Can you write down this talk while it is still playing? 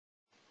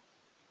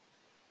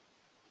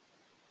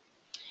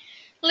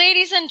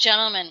Ladies and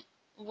gentlemen,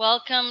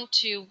 welcome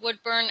to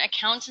Woodburn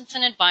Accountants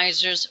and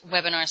Advisors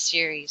webinar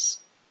series.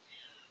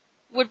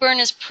 Woodburn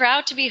is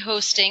proud to be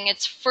hosting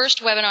its first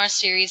webinar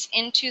series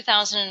in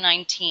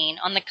 2019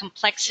 on the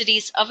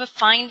complexities of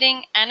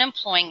finding and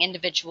employing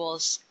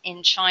individuals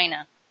in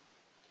China.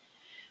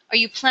 Are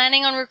you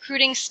planning on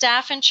recruiting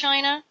staff in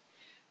China?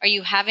 Are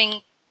you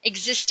having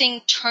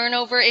existing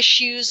turnover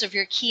issues of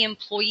your key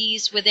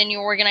employees within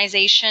your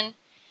organization?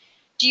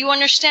 Do you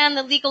understand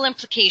the legal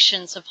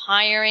implications of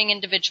hiring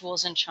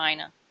individuals in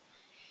China?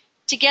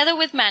 Together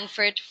with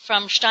Manfred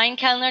from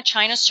Steinkellner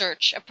China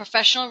Search, a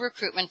professional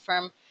recruitment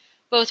firm,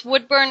 both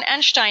Woodburn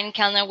and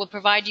Steinkellner will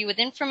provide you with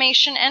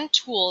information and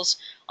tools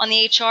on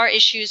the HR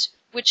issues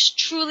which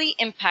truly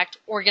impact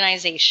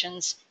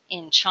organizations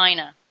in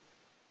China.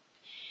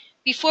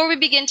 Before we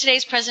begin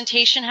today's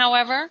presentation,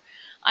 however,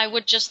 I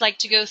would just like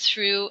to go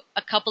through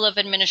a couple of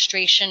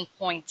administration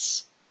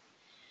points.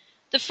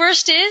 The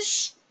first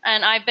is,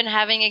 and I've been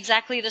having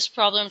exactly this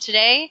problem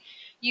today,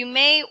 you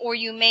may or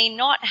you may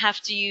not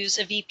have to use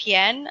a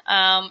VPN.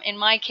 In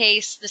my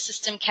case, the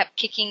system kept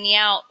kicking me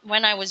out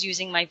when I was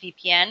using my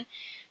VPN.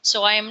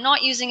 So I am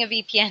not using a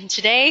VPN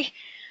today.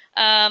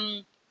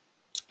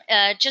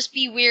 Just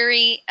be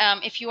wary.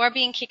 If you are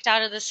being kicked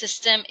out of the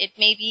system, it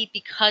may be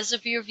because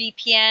of your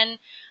VPN.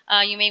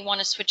 You may want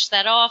to switch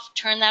that off,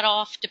 turn that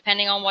off,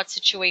 depending on what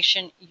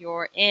situation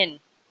you're in.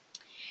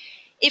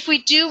 If we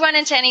do run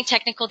into any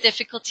technical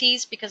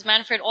difficulties, because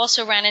Manfred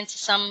also ran into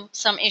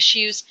some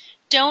issues,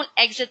 don't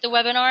exit the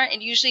webinar.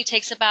 It usually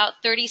takes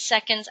about 30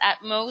 seconds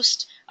at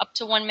most, up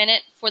to 1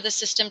 minute for the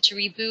system to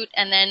reboot,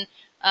 and then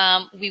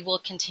we will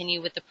continue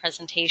with the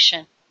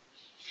presentation.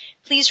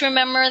 Please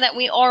remember that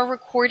we are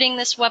recording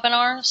this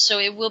webinar, so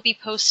it will be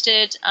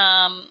posted,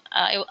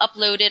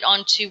 uploaded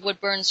onto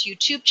Woodburn's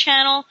YouTube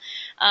channel,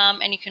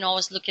 and you can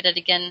always look at it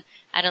again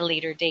at a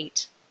later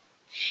date.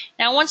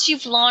 Now, once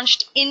you've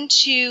launched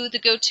into the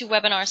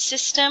GoToWebinar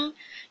system,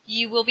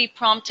 you will be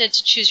prompted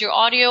to choose your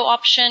audio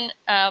option.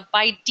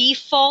 By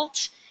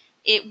default,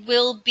 it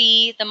will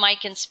be the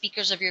mic and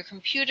speakers of your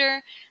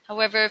computer.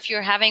 However, if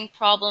you're having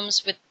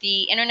problems with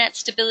the internet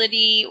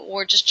stability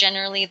or just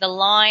generally the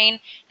line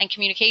and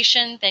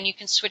communication, then you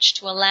can switch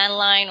to a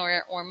landline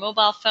or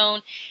mobile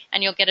phone,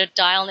 and you'll get a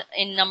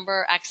dial-in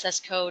number,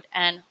 access code,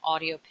 and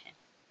audio pin.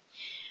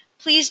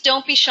 Please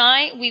don't be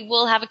shy. We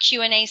will have a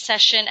Q&A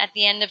session at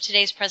the end of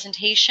today's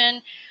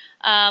presentation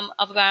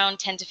of around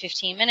 10 to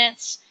 15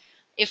 minutes.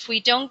 If we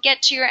don't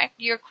get to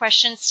your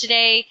questions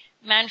today,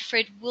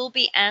 Manfred will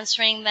be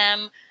answering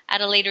them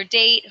at a later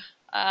date.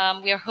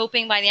 We are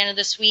hoping by the end of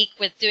this week,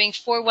 with doing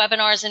 4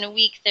 webinars in a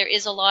week, there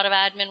is a lot of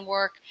admin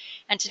work.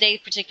 And today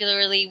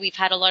particularly, we've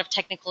had a lot of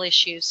technical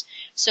issues.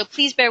 So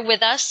please bear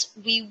with us.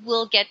 We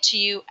will get to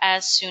you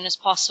as soon as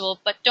possible,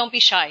 but don't be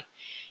shy.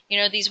 You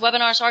know, these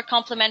webinars are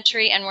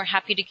complimentary, and we're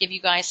happy to give you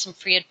guys some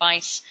free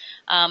advice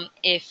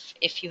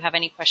if you have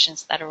any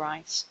questions that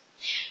arise.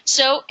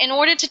 So in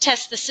order to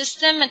test the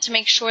system and to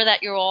make sure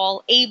that you're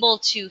all able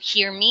to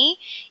hear me,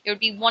 it would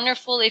be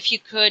wonderful if you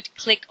could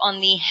click on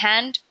the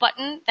hand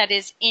button that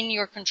is in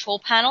your control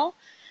panel.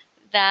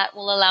 That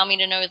will allow me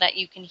to know that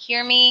you can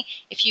hear me.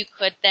 If you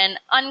could then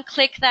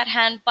unclick that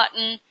hand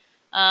button,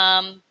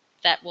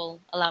 that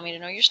will allow me to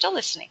know you're still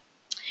listening.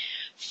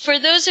 For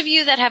those of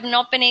you that have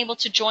not been able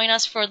to join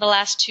us for the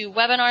last 2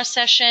 webinar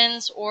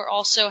sessions, or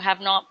also have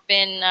not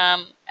been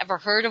ever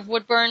heard of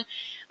Woodburn,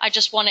 I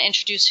just want to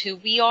introduce who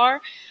we are.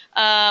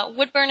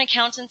 Woodburn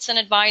Accountants and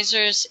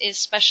Advisors is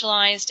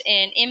specialized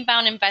in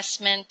inbound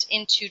investment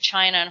into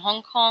China and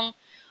Hong Kong.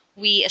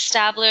 We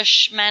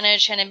establish,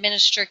 manage, and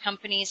administer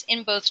companies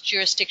in both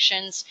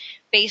jurisdictions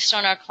based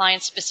on our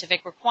clients'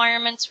 specific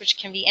requirements, which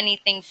can be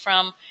anything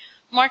from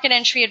market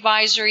entry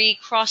advisory,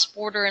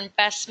 cross-border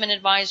investment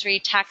advisory,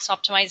 tax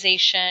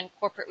optimization,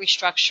 corporate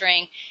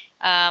restructuring,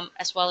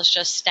 as well as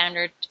just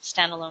standard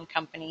standalone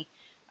company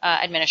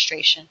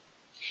administration.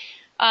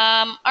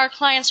 Our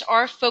clients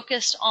are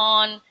focused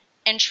on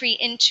entry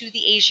into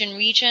the Asian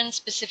region,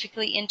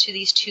 specifically into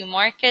these 2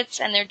 markets,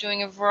 and they're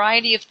doing a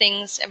variety of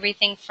things,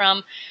 everything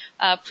from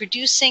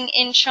producing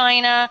in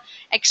China,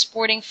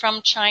 exporting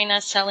from China,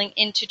 selling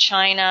into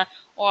China,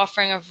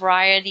 offering a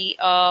variety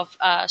of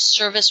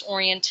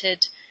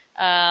service-oriented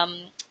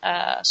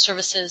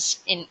services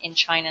in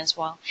China as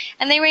well.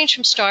 And they range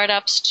from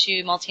startups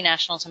to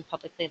multinationals and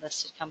publicly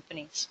listed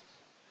companies.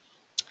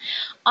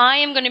 I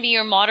am going to be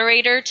your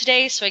moderator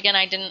today. So again,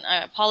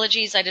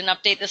 apologies, I didn't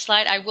update the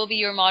slide. I will be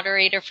your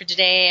moderator for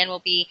today, and will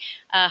be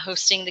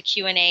hosting the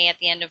Q&A at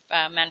the end of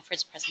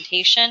Manfred's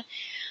presentation.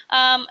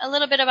 A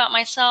little bit about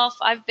myself.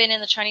 I've been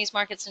in the Chinese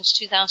market since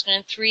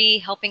 2003,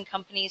 helping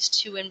companies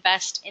to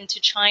invest into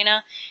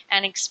China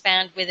and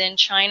expand within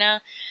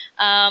China.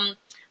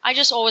 I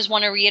just always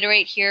want to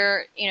reiterate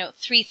here,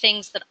 3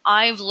 things that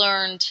I've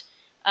learned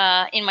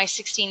in my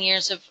 16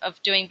 years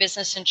of doing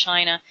business in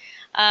China.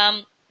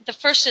 The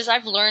first is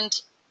I've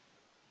learned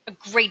a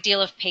great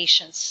deal of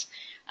patience.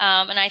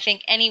 And I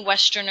think any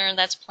Westerner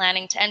that's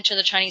planning to enter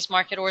the Chinese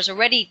market or is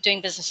already doing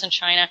business in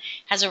China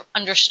has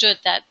understood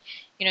that,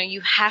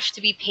 you have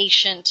to be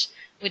patient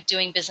with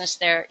doing business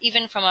there.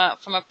 Even from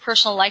a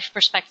personal life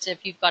perspective,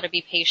 you've got to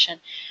be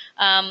patient.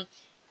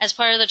 As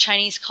part of the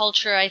Chinese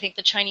culture, I think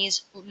the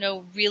Chinese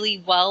know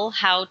really well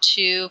how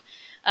to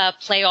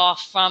play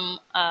off from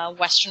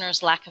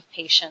Westerners' lack of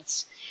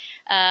patience.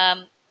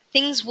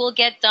 Things will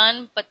get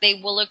done, but they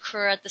will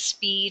occur at the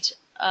speed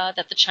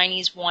that the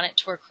Chinese want it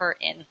to occur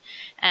in.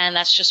 And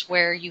that's just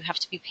where you have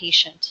to be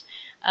patient.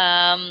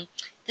 The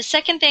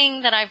second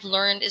thing that I've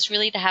learned is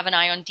really to have an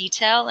eye on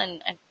detail,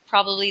 and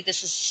probably this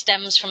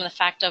stems from the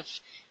fact of,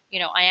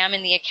 I am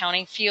in the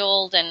accounting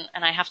field and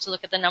I have to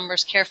look at the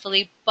numbers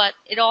carefully, but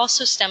it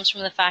also stems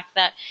from the fact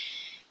that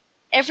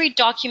every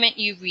document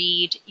you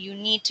read, you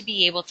need to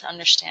be able to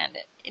understand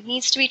it. It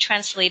needs to be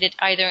translated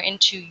either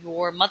into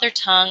your mother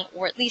tongue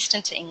or at least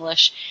into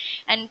English.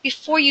 And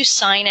before you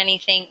sign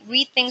anything,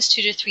 read things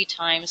 2 to 3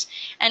 times.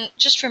 And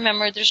just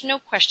remember, there's no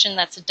question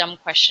that's a dumb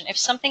question. If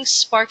something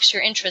sparks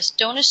your interest,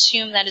 don't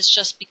assume that it's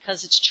just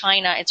because it's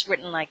China, it's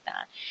written like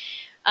that.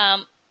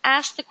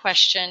 Ask the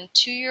question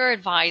to your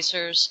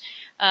advisors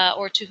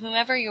or to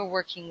whomever you're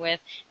working with.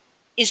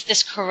 Is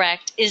this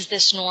correct? Is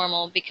this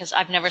normal? Because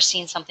I've never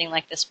seen something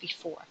like this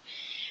before.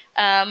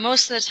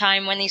 Most of the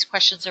time when these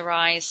questions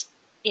arise,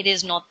 it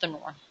is not the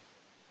norm,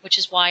 which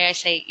is why I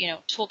say,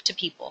 talk to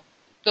people.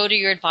 Go to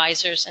your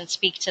advisors and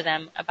speak to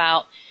them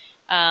about,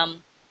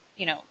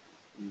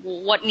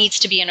 what needs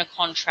to be in a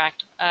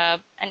contract.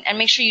 And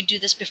make sure you do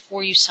this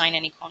before you sign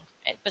any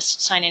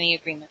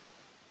agreement.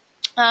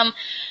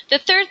 The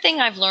third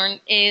thing I've learned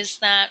is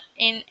that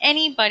in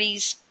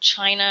anybody's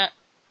China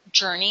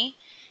journey,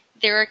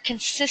 there are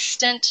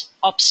consistent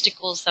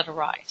obstacles that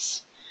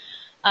arise.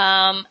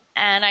 And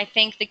I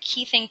think the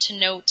key thing to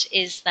note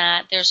is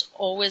that there's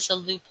always a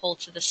loophole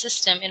to the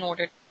system in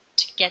order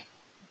to get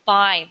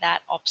by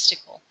that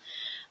obstacle.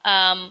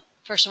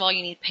 First of all,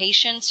 you need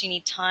patience, you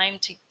need time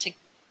to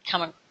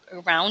come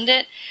around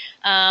it.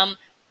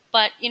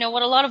 But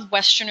what a lot of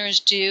Westerners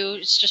do,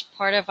 it's just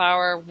part of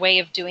our way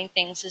of doing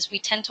things, is we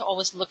tend to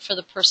always look for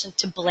the person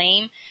to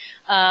blame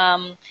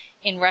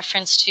in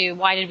reference to,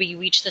 why did we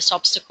reach this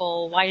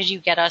obstacle? Why did you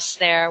get us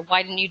there?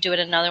 Why didn't you do it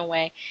another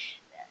way?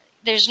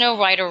 There's no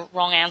right or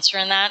wrong answer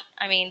in that.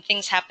 I mean,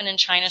 things happen in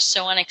China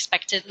so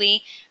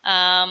unexpectedly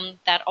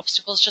that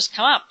obstacles just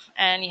come up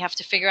and you have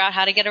to figure out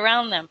how to get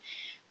around them.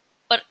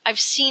 But I've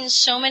seen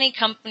so many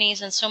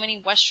companies and so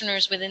many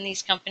Westerners within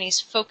these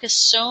companies focus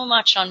so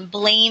much on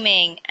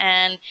blaming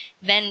and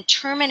then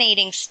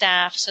terminating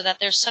staff so that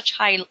there's such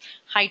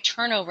high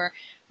turnover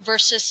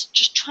versus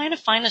just trying to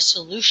find a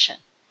solution.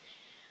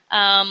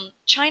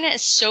 China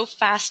is so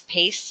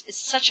fast-paced, it's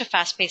such a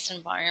fast-paced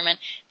environment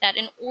that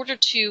in order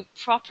to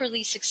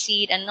properly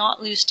succeed and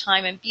not lose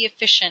time and be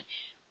efficient,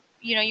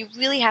 you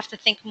really have to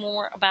think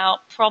more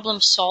about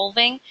problem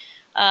solving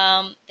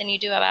than you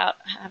do about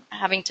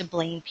having to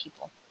blame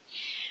people.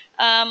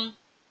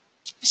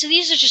 So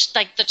these are just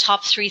like the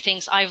top 3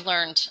 things I've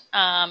learned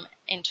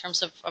in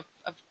terms of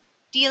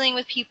dealing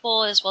with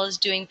people as well as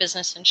doing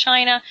business in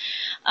China.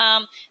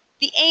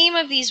 The aim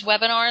of these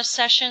webinar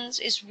sessions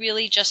is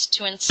really just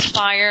to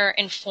inspire,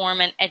 inform,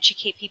 and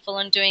educate people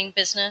on doing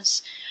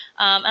business.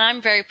 And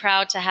I'm very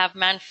proud to have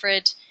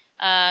Manfred,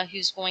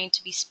 who's going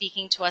to be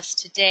speaking to us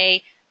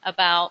today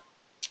about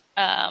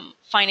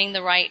finding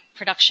the right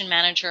production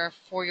manager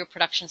for your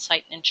production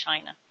site in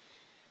China.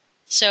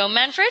 So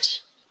Manfred,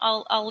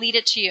 I'll lead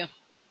it to you.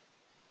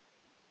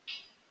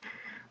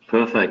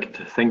 Perfect.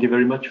 Thank you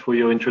very much for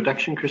your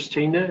introduction,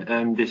 Christina.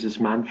 This is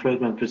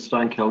Manfred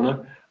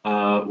Steinkellner.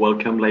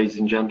 Welcome, ladies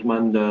and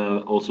gentlemen,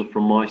 also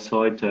from my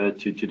side to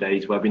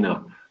today's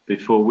webinar.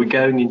 Before we're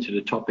going into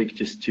the topic,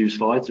 just 2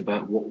 slides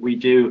about what we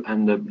do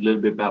and a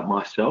little bit about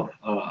myself,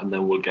 and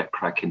then we'll get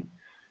cracking.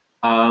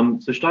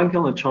 So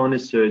Steinkellner China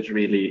Search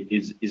really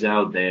is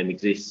out there and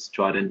exists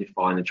to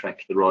identify and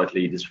attract the right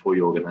leaders for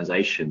your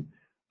organization.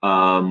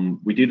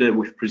 We do that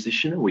with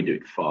precision and we do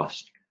it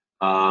fast.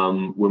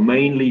 We're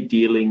mainly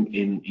dealing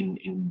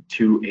in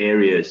 2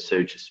 areas,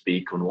 so to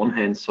speak. On one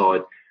hand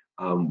side,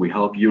 we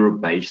help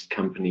Europe-based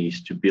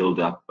companies to build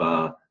up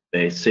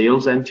their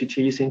sales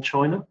entities in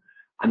China,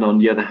 and on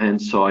the other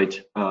hand side,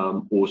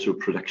 also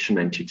production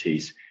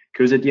entities.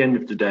 Because at the end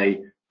of the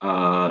day,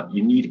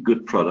 you need a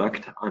good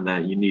product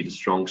and you need a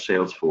strong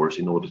sales force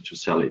in order to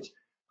sell it.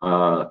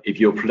 If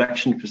your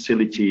production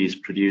facility is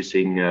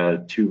producing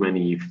too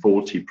many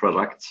 40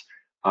 products,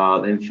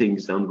 then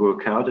things don't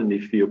work out. And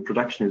if your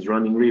production is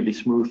running really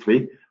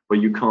smoothly,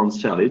 but you can't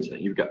sell it,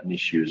 you've got an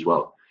issue as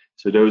well.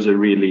 So those are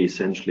really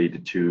essentially the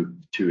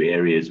two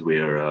areas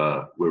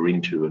we're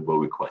into and where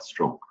we're quite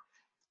strong.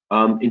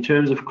 In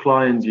terms of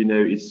clients,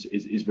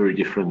 is very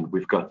different.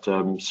 We've got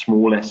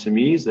small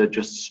SMEs that are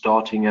just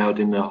starting out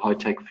in the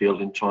high-tech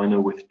field in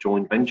China with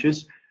joint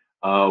ventures.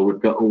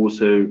 We've got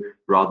also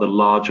rather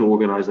large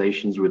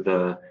organizations with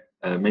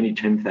many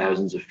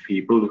 10,000s of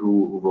people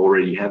who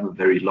already have a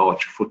very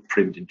large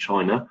footprint in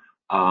China,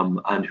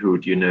 and who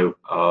would,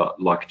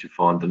 like to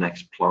find the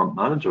next plant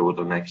manager or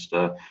the next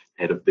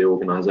head of the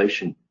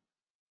organization.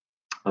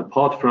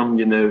 Apart from,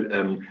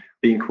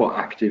 being quite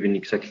active in the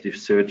executive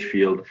search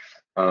field,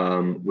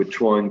 we're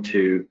trying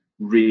to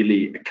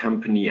really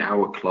accompany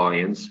our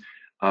clients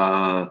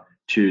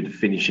to the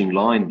finishing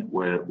line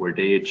where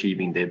they're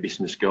achieving their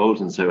business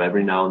goals. And so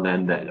every now and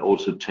then that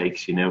also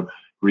takes, you know,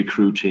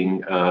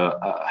 recruiting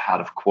a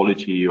head of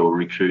quality or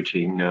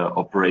recruiting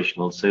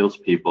operational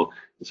salespeople.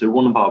 And so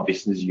one of our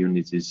business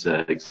units is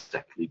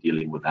exactly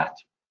dealing with that.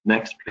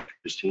 Next, please,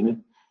 Christina.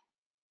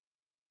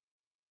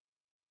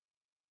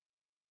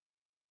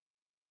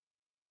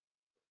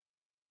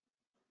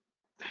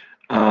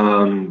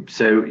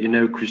 So, you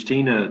know,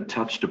 Christina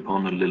touched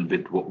upon a little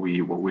bit what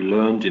we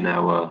learned in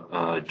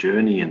our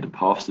journey and the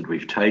paths that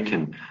we've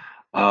taken.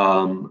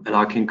 And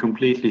I can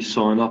completely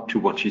sign up to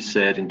what you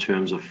said in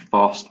terms of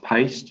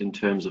fast-paced, in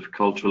terms of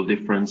cultural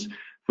difference.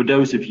 For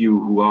those of you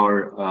who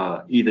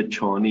are either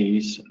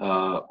Chinese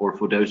or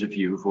for those of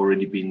you who've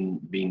already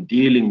been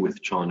dealing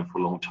with China for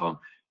a long time,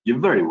 you're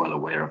very well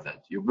aware of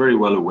that. You're very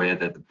well aware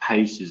that the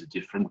pace is a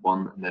different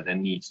one and that there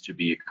needs to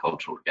be a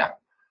cultural gap.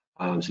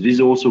 So this is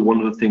also one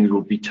of the things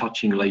we'll be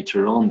touching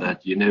later on,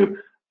 that, you know,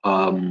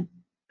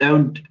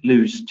 don't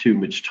lose too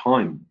much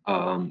time.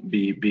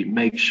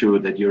 Make sure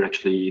that you're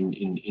actually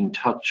in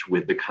touch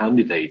with the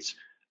candidates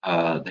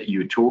that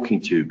you're talking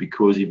to,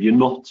 because if you're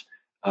not,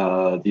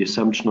 the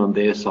assumption on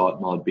their side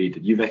might be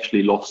that you've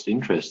actually lost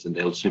interest and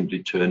they'll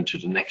simply turn to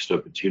the next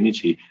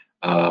opportunity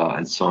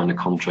and sign a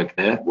contract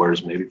there.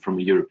 Whereas maybe from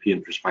a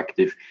European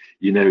perspective,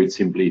 you know, it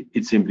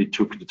simply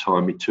took the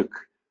time it took.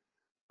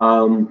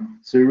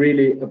 So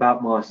really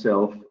about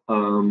myself,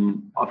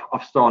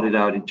 I've started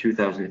out in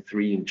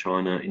 2003 in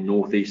China, in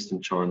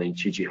northeastern China, in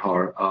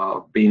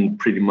Qiqihar, been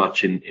pretty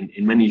much in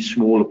many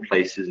smaller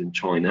places in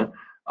China,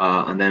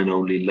 and then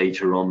only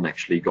later on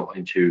actually got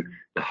into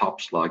the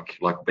hubs like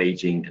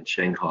Beijing and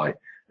Shanghai.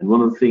 And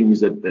one of the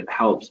things that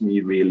helps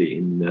me really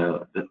in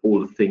that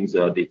all the things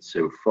that I did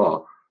so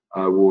far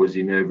was,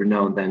 you know, every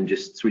now and then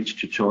just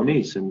switch to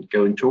Chinese and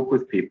go and talk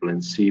with people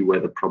and see where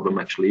the problem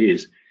actually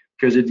is.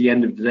 Because at the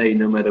end of the day,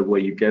 no matter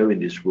where you go in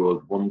this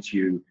world, once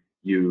you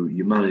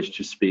manage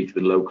to speak the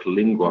local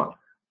lingua,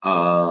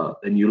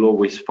 then you'll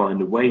always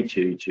find a way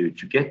to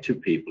get to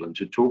people and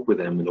to talk with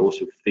them and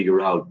also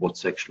figure out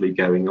what's actually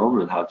going on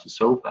and how to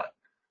solve that.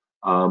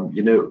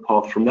 You know,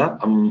 apart from that,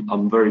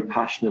 I'm very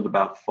passionate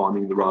about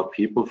finding the right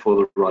people for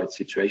the right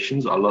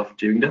situations. I love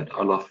doing that.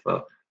 I love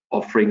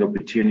offering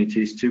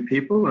opportunities to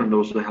people and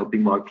also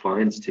helping my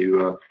clients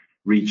to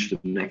reach the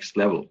next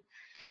level.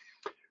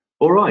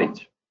 All right.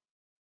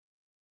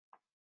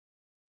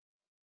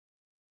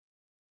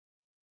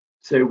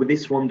 So with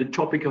this one, the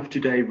topic of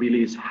today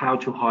really is how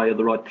to hire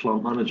the right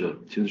plant manager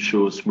to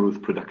ensure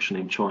smooth production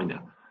in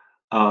China.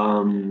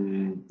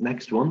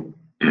 Next one.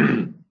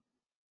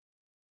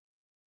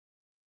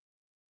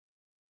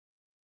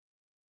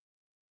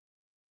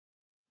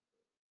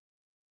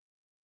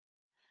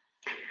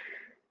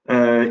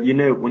 You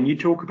know, when you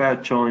talk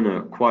about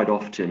China, quite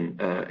often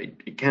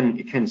it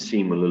can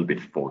seem a little bit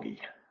foggy.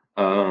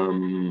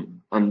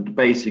 And the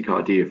basic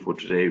idea for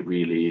today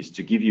really is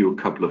to give you a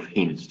couple of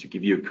hints, to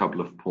give you a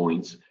couple of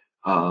points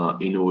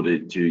in order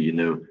to, you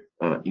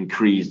know,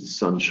 increase the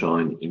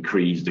sunshine,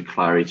 increase the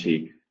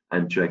clarity,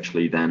 and to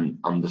actually then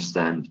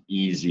understand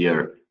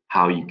easier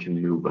how you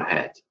can move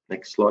ahead.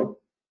 Next slide.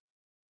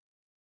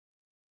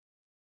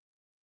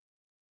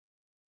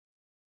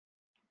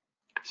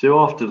 So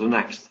after the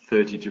next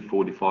 30 to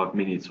 45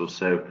 minutes or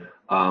so,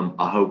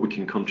 I hope we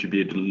can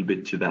contribute a little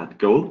bit to that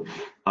goal.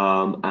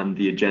 And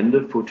the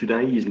agenda for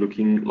today is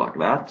looking like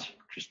that.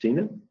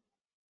 Christina?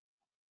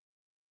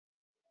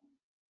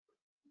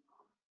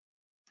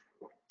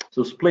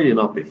 So splitting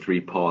up in three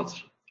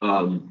parts.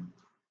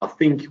 I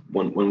think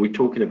when we're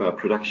talking about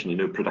production, you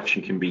know,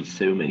 production can be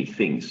so many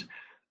things.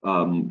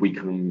 We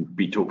can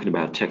be talking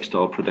about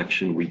textile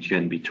production, we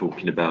can be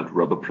talking about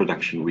rubber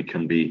production, we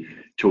can be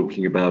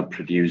talking about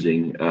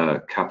producing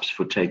cups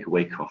for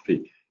takeaway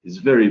coffee. It's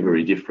very,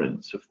 very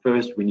different. So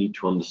first we need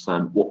to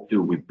understand what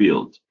do we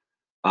build.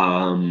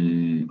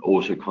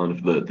 Also kind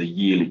of the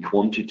yearly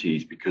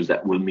quantities, because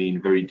that will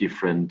mean very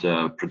different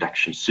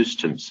production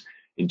systems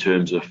in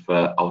terms of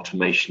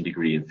automation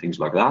degree and things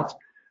like that.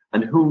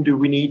 And whom do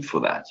we need for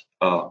that?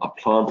 A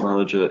plant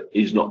manager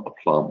is not a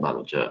plant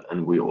manager,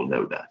 and we all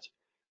know that.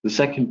 The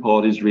second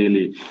part is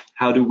really,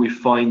 how do we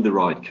find the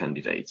right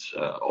candidates?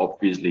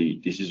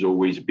 Obviously, this is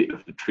always a bit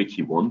of a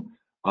tricky one.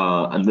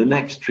 And the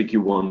next tricky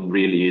one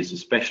really is,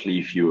 especially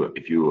if you're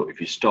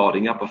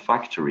starting up a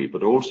factory,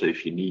 but also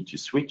if you need to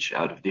switch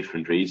out of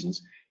different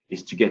reasons,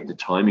 is to get the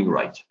timing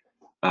right.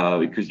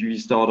 Because if you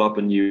start up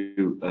a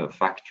new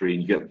factory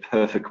and you get a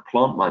perfect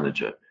plant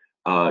manager,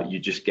 you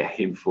just get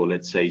him for,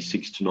 let's say,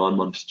 6 to 9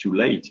 months too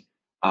late.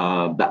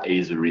 That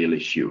is a real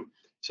issue.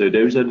 So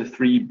those are the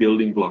three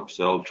building blocks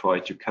I'll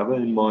try to cover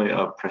in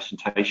my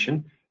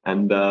presentation.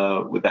 And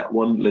with that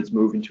one, let's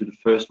move into the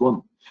first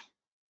one.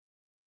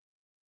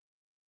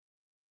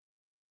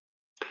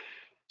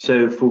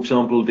 So, for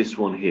example, this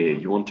one here,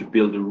 you want to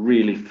build a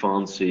really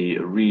fancy,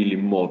 a really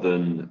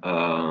modern,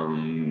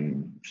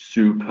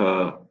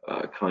 super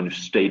kind of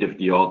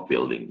state-of-the-art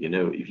building. You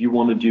know, if you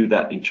want to do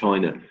that in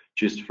China,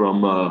 just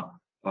from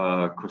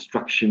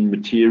construction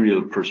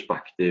material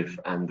perspective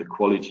and the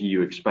quality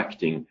you're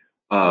expecting,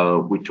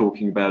 we're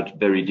talking about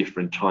very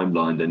different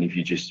timeline than if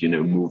you just,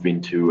 move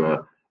into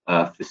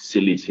a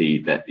facility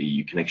that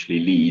you can actually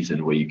lease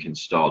and where you can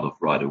start off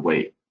right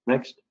away.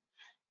 Next.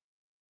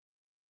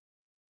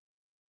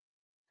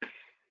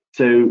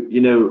 So,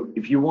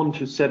 if you want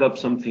to set up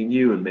something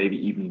new and maybe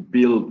even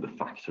build the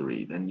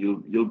factory, then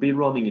you'll be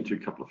running into a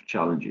couple of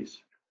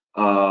challenges.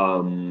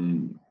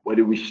 Where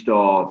do we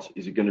start?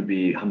 Is it going to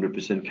be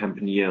 100%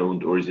 company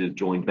owned, or is it a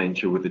joint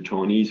venture with a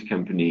Chinese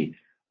company?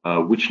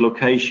 Which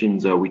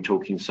locations are we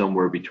talking?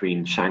 Somewhere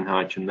between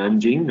Shanghai to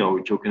Nanjing? Are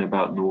we talking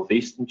about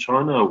northeastern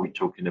China? Are we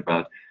talking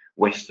about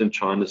western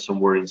China,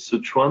 somewhere in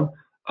Sichuan?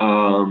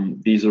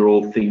 These are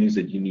all things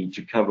that you need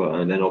to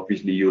cover, and then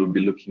obviously you'll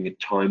be looking at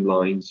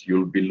timelines,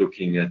 you'll be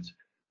looking at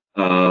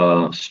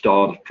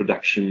start of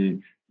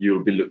production,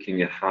 you'll be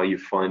looking at how you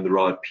find the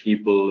right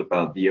people,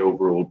 about the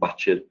overall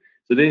budget.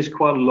 So there's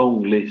quite a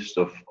long list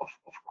of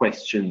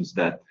questions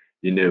that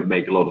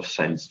make a lot of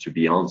sense to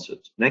be answered.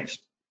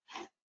 Next.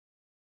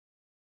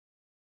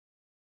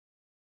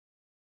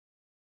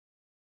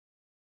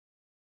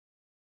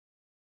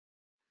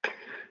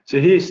 So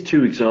here's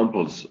two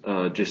examples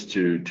just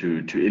to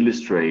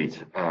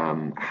illustrate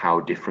how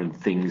different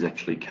things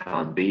actually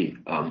can be.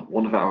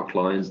 One of our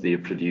clients, they're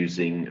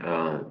producing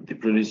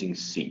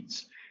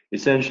seats.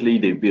 Essentially,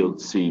 they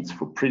build seats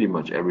for pretty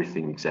much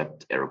everything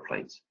except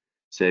airplanes.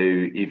 So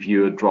if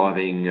you're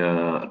driving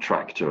a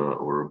tractor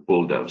or a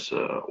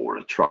bulldozer or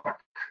a truck,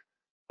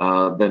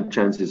 then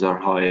chances are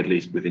high, at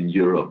least within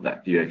Europe,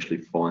 that you're actually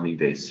finding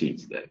their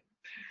seats there.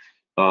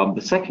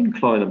 The second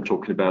client I'm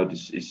talking about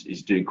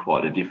is doing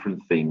quite a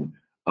different thing.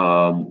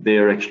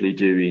 They're actually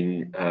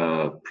doing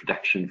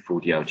production for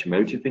the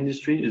automotive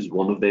industry as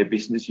one of their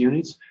business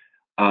units.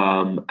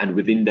 And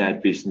within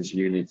that business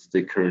unit,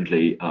 they're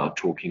currently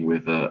talking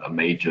with a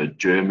major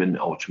German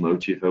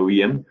automotive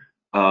OEM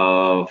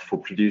for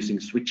producing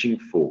switching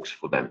forks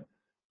for them.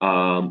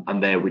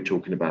 And there we're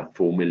talking about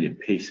 4 million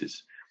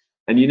pieces.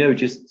 And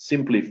just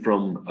simply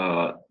from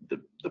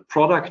the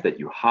product that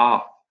you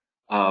have,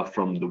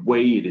 from the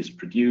way it is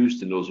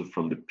produced, and also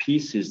from the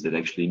pieces that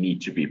actually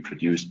need to be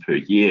produced per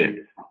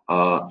year,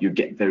 you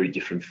get very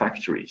different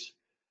factories.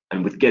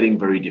 And with getting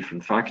very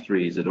different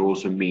factories, it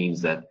also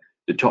means that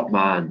the top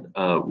man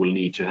will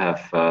need to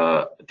have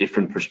a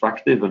different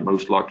perspective and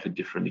most likely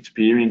different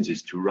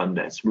experiences to run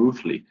that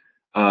smoothly.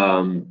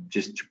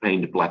 Just to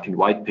paint a black and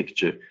white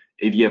picture,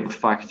 if you have a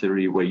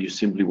factory where you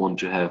simply want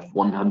to have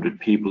 100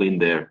 people in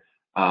there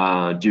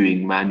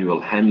doing manual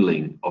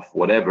handling of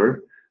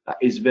whatever,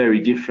 is very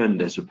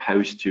different as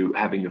opposed to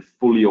having a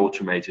fully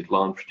automated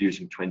line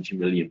producing 20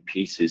 million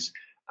pieces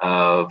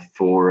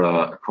for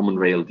a common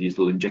rail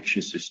diesel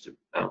injection system.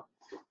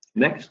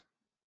 Next.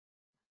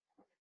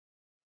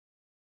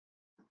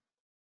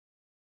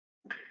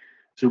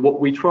 So what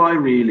we try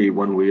really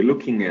when we're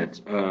looking at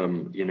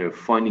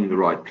finding the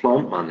right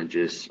plant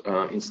managers,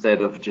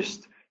 instead of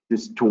just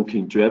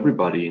talking to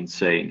everybody and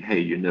saying,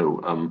 hey,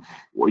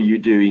 what are you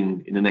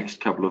doing in the next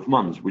couple of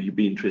months? Will you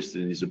be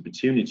interested in this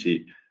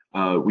opportunity?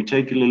 We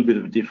take a little bit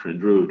of a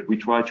different route. We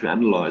try to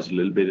analyze a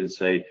little bit and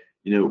say,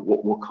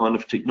 what kind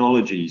of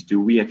technologies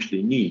do we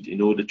actually need in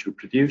order to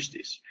produce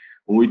this?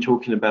 When we're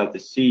talking about the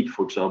seat,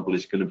 for example,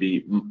 it's going to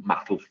be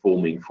metal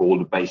forming for all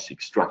the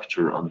basic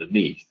structure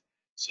underneath.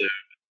 So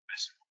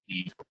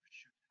you should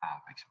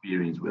have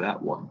experience with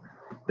that one.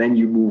 Then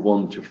you move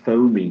on to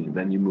foaming,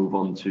 then you move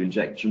on to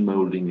injection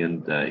molding,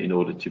 and in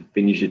order to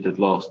finish it at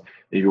last,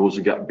 you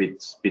also got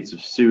bits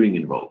of sewing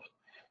involved.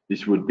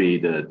 This would be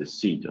the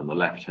seat on the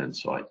left-hand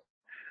side.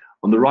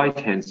 On the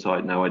right-hand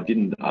side, now I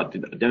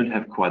don't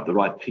have quite the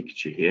right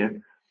picture here.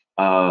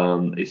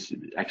 It's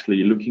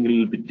actually looking a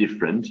little bit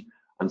different,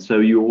 and so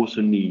you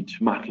also need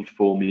metal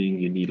forming,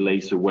 you need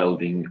laser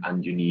welding,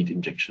 and you need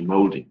injection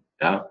molding.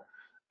 Yeah.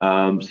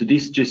 So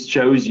this just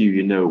shows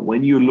you,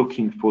 when you're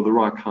looking for the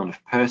right kind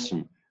of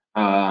person,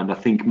 and I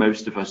think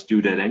most of us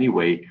do that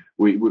anyway,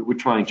 we're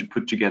trying to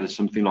put together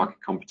something like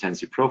a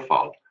competency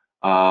profile.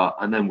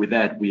 And then with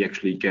that, we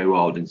actually go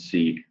out and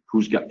see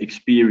who's got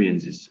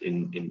experiences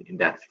in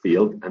that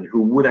field and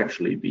who would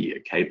actually be a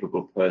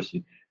capable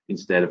person,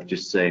 instead of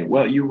just saying,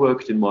 well, you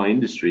worked in my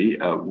industry,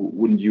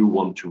 wouldn't you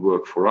want to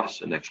work for us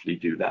and actually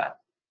do that?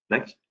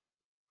 Next.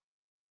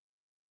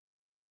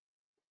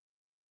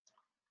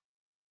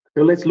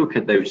 So let's look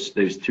at those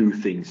two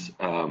things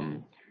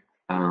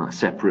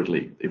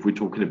separately. If we're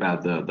talking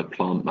about the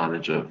plant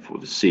manager for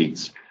the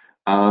seats,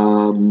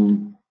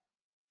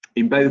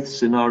 in both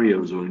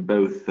scenarios, or in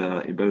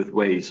both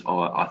ways,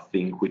 I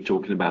think we're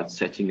talking about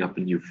setting up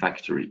a new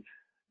factory.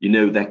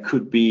 That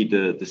could be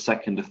the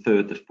second, the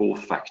third, the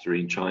fourth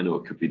factory in China, or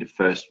it could be the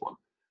first one.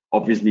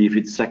 Obviously, if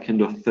it's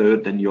second or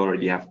third, then you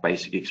already have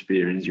basic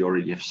experience, you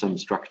already have some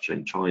structure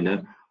in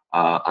China,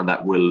 and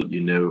that will,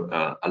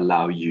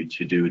 allow you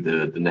to do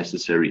the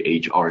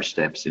necessary HR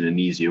steps in an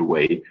easier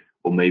way,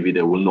 or maybe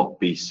there will not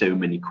be so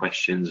many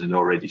questions and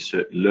already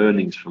certain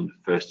learnings from the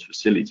first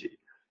facility.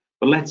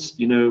 But let's,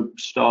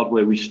 start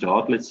where we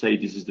start. Let's say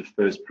this is the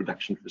first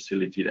production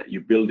facility that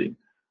you're building.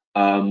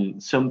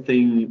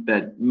 Something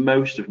that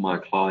most of my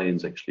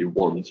clients actually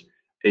want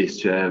is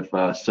to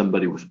have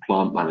somebody with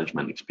plant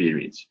management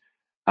experience.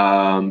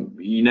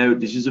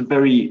 This is a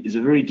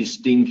very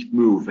distinct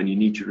move, and you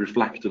need to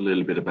reflect a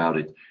little bit about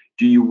it.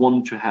 Do you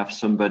want to have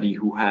somebody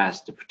who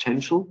has the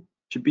potential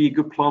to be a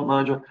good plant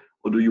manager,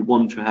 or do you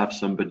want to have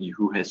somebody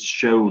who has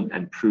shown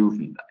and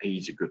proven that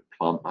he's a good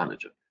plant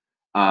manager?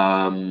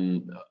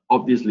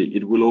 Obviously,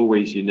 it will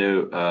always,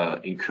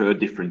 incur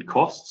different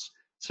costs.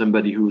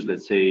 Somebody who's,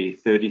 let's say,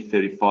 30,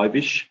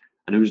 35-ish,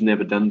 and who's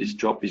never done this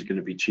job is going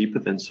to be cheaper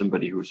than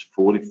somebody who's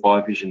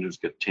 45-ish and who's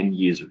got 10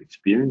 years of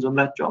experience on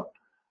that job.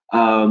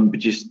 But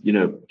just,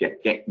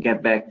 get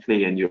that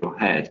clear in your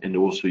head, and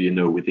also,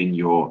 within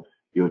your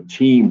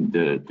team,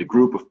 the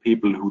group of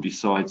people who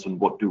decides on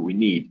what do we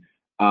need.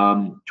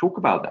 Talk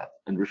about that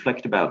and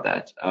reflect about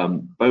that.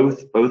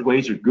 Both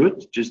ways are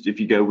good. Just if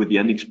you go with the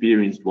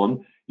unexperienced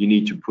one, you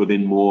need to put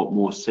in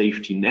more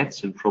safety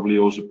nets, and probably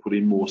also put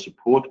in more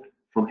support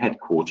from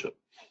headquarters.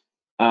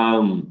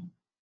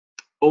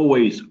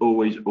 Always,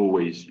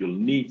 you'll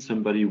need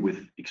somebody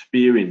with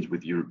experience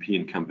with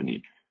European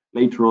company.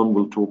 Later on,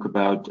 we'll talk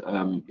about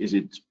is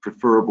it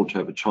preferable to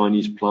have a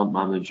Chinese plant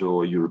manager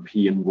or a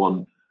European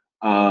one.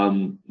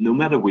 No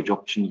matter which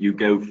option you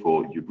go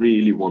for, you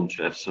really want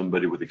to have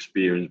somebody with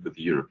experience with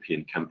the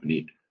European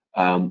company.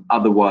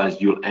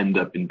 Otherwise, you'll end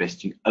up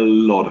investing a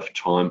lot of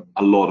time,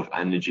 a lot of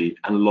energy,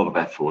 and a lot of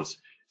efforts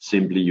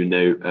simply,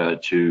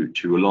 to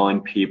align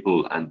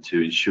people and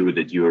to ensure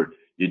that you're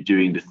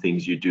doing the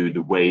things you do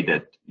the way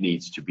that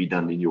needs to be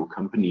done in your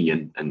company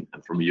and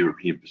from a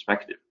European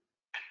perspective.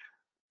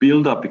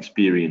 Build up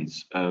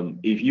experience.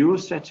 If you're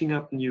setting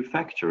up a new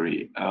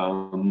factory,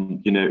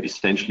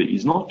 essentially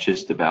it's not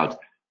just about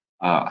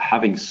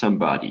having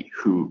somebody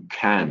who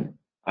can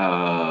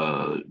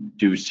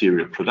do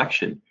serial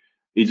production.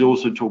 It's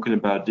also talking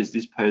about, does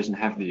this person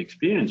have the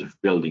experience of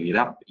building it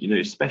up?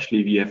 Especially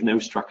if you have no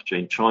structure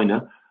in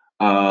China,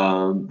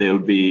 there'll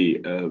be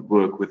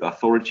work with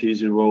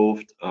authorities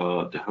involved,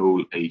 the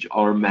whole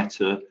HR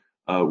matter,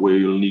 where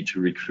you'll need to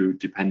recruit,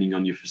 depending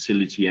on your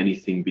facility,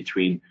 anything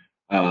between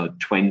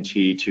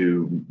 20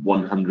 to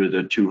 100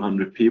 or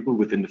 200 people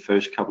within the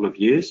first couple of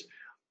years.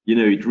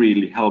 It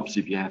really helps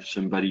if you have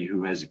somebody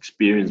who has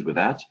experience with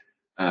that,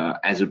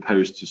 as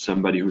opposed to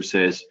somebody who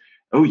says,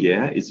 oh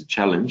yeah, it's a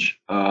challenge,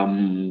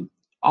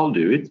 I'll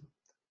do it.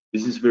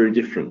 This is very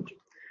different.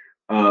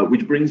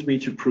 Which brings me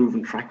to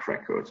proven track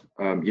record.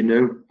 When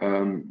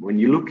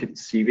you look at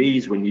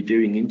CVs, when you're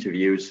doing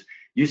interviews,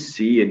 you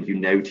see and you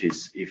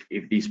notice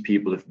if these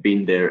people have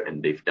been there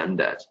and they've done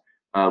that.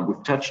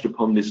 We've touched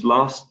upon this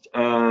last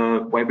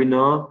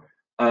webinar.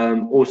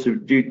 Also,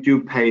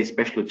 do pay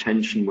special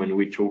attention when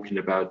we're talking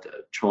about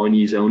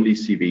Chinese-only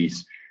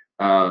CVs,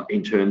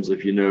 in terms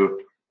of,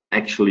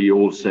 actually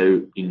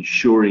also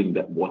ensuring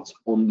that what's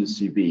on the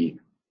CV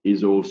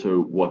is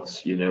also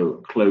what's,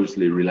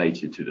 closely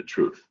related to the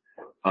truth.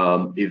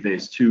 If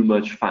there's too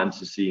much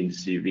fantasy in the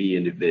CV,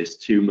 and if there's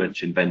too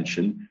much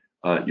invention,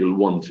 you'll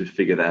want to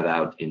figure that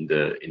out in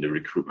the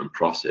recruitment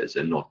process,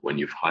 and not when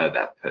you've hired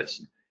that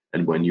person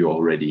and when you're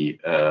already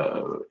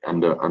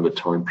under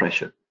time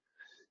pressure.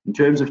 In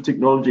terms of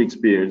technology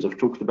experience, I've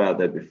talked about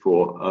that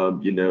before.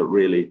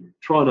 Really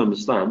try and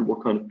understand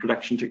what kind of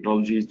production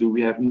technologies do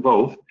we have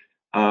involved,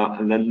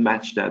 and then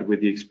match that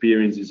with the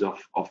experiences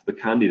of the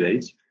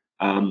candidates.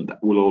 That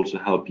will also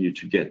help you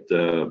to get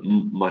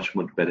much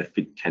better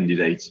fit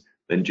candidates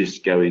than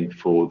just going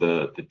for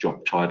the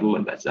job title,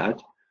 and that's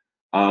that.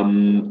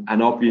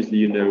 And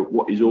obviously,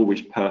 what is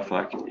always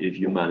perfect if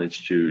you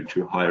manage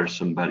to hire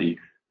somebody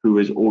who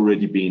has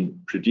already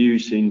been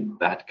producing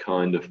that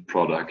kind of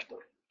product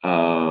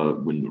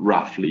when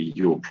roughly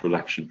your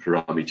production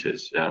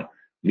parameters,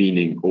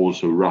 meaning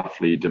also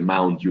roughly the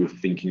amount you're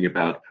thinking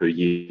about per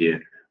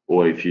year,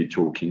 or if you're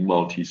talking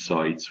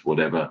multi-sites,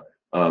 whatever.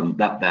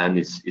 That then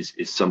is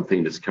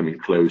something that's coming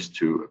close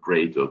to a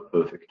great or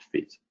perfect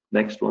fit.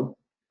 Next one.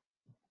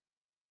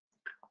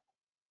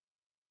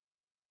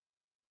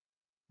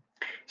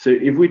 So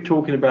if we're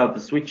talking about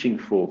the switching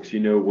forks,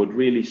 what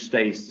really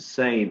stays the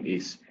same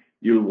is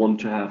you'll want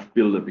to have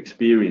build-up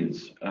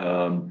experience.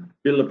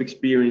 Build-up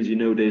experience,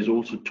 there's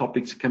also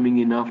topics coming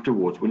in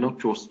afterwards. We're not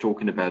just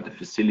talking about the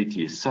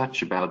facility as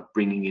such, about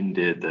bringing in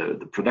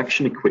the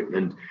production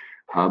equipment.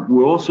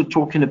 We're also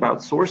talking about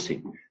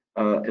sourcing.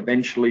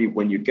 Eventually,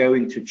 when you're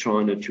going to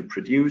China to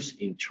produce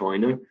in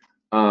China,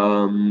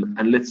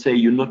 and let's say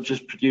you're not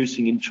just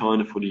producing in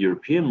China for the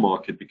European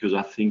market, because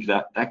I think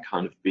that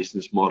kind of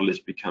business model is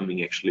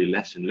becoming actually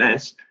less and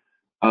less.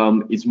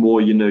 It's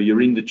more,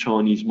 you're in the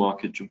Chinese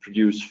market to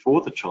produce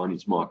for the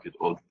Chinese market,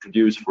 or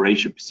produce for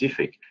Asia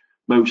Pacific.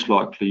 Most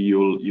likely,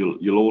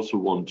 you'll also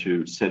want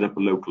to set up a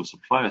local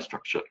supplier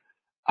structure,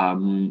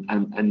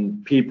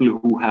 and people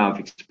who have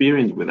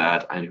experience with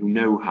that and who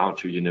know how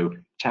to,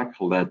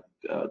 tackle that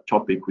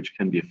topic, which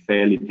can be a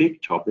fairly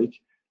big topic,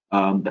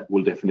 that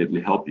will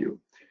definitely help you.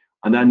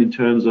 And then in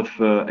terms of,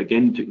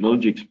 again,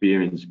 technology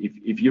experience,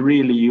 if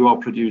you are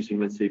producing,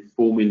 let's say,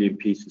 4 million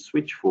pieces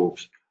switch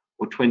forks,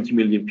 or 20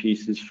 million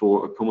pieces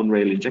for a common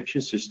rail injection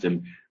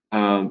system,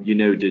 you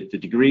know, the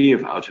degree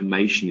of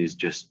automation is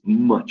just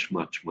much,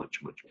 much,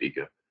 much, much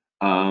bigger.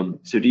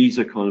 So these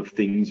are kind of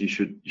things you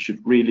should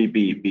really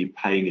be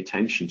paying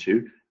attention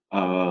to,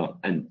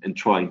 and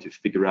trying to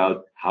figure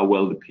out how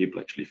well the people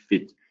actually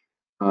fit.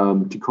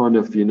 To kind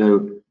of, you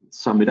know,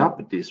 sum it up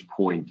at this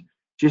point,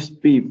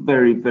 just be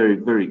very, very,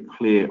 very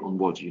clear on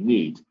what you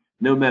need.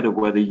 No matter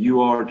whether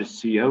you are the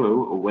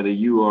COO or whether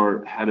you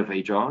are head of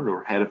HR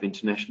or head of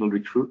international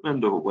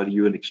recruitment or whether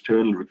you're an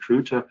external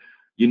recruiter,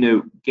 you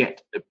know,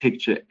 get a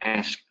picture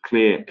as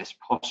clear as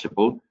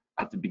possible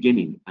at the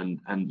beginning, and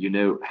you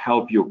know,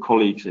 help your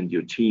colleagues and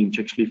your team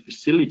to actually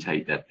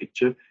facilitate that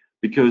picture,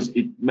 because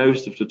it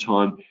most of the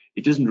time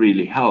it doesn't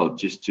really help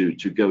just to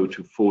go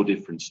to 4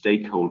 different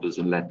stakeholders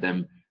and let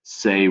them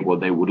say what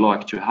they would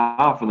like to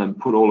have and then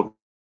put all of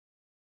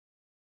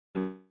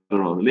them on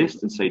a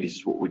list and say this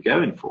is what we're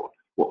going for.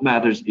 What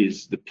matters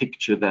is the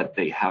picture that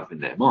they have in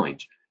their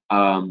mind.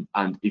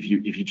 And if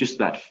you just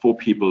let 4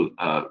 people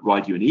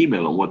write you an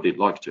email on what they'd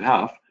like to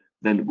have,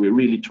 then we're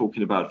really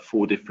talking about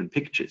 4 different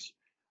pictures.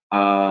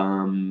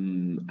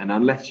 And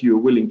unless you're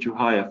willing to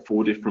hire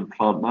 4 different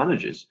plant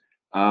managers,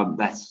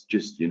 that's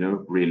just, you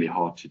know, really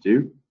hard to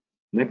do.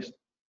 Next.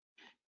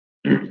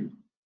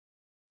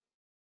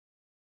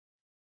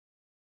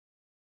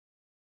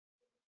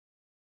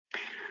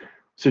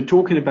 So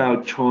talking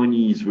about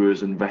Chinese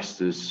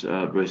versus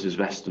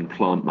Western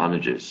plant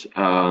managers,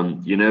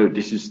 you know,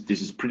 this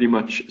is pretty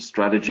much a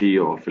strategy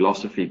or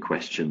philosophy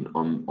question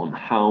on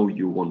how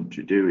you want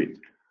to do it.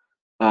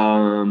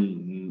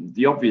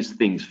 The obvious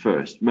things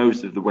first,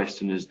 most of the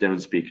Westerners don't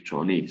speak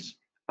Chinese.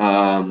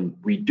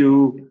 We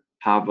do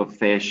have a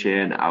fair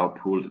share in our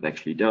pool that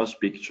actually does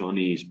speak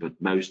Chinese, but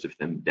most of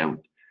them don't.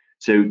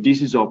 So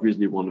this is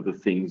obviously one of the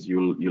things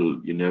you'll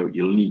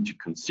need to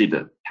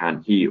consider.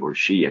 Can he or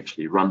she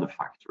actually run the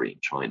factory in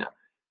China?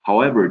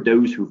 However,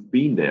 those who've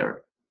been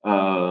there,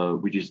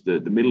 which is the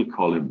middle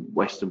column,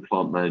 Western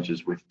plant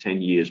managers with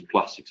 10 years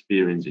plus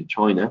experience in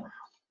China,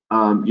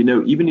 you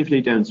know, even if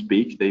they don't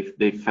speak,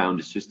 they've found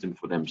a system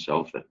for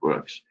themselves that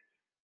works.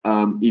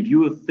 If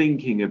you are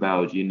thinking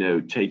about, you know,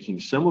 taking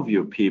some of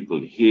your people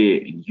here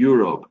in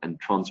Europe and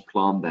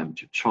transplant them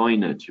to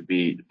China to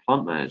be the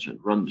plant manager and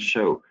run the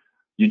show,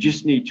 you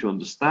just need to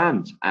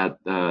understand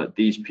that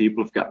these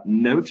people have got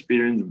no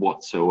experience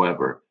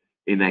whatsoever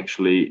in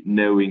actually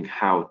knowing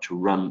how to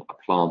run a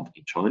plant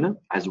in China,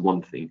 as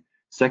one thing.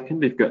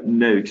 Second, they've got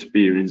no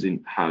experience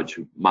in how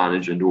to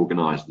manage and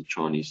organize the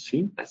Chinese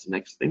team. That's the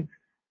next thing.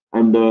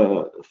 And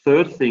the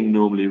third thing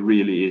normally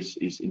really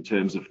is in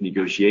terms of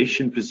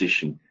negotiation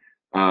position.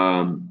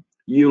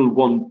 You'll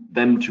want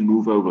them to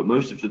move over.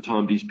 Most of the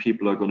time, these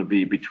people are going to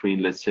be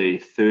between, let's say,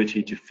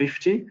 30 to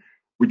 50,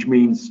 which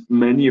means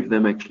many of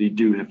them actually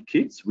do have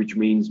kids, which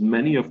means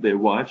many of their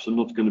wives are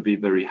not going to be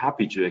very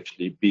happy to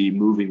actually be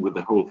moving with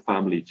the whole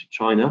family to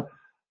China,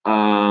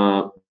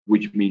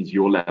 which means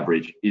your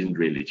leverage isn't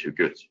really too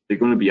good. They're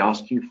going to be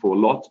asking for a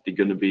lot. They're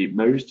going to be,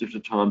 most of the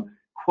time,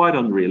 quite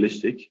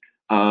unrealistic.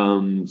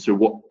 So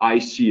what I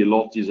see a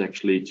lot is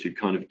actually to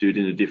kind of do it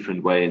in a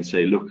different way and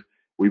say, look,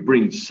 we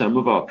bring some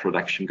of our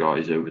production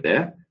guys over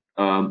there.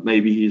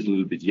 Maybe he's a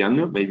little bit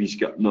younger. Maybe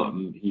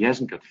he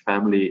hasn't got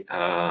family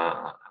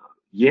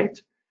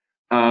yet,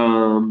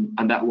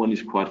 and that one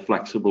is quite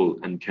flexible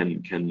and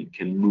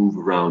can move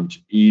around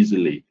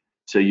easily.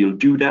 So you'll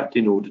do that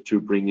in order to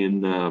bring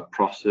in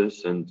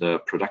process and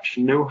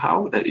production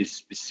know-how that is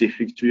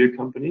specific to your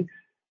company.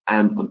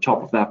 And on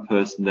top of that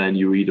person, then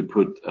you either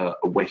put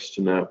a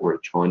Westerner or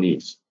a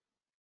Chinese.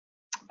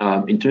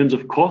 In terms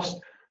of cost,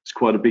 it's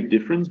quite a big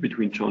difference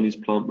between Chinese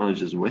plant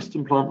managers and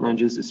Western plant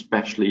managers,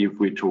 especially if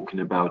we're talking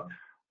about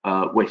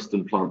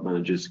Western plant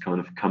managers kind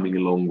of coming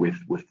along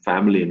with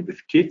family and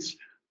with kids.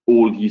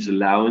 All these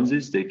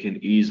allowances, they can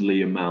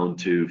easily amount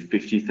to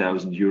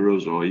 50,000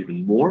 euros or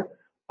even more,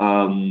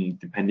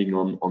 depending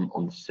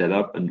on the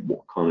setup and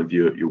what kind of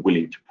you're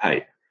willing to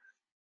pay.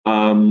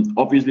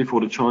 Obviously, for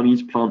the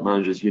Chinese plant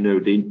managers, you know,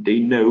 they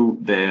know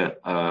their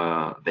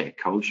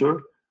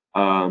culture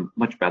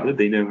much better.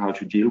 They know how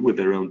to deal with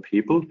their own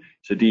people.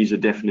 So these are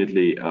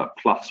definitely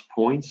plus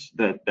points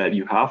that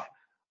you have.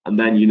 And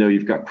then, you know,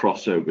 you've got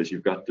crossovers.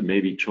 You've got the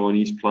maybe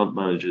Chinese plant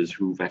managers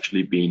who've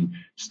actually been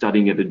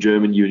studying at a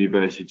German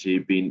university,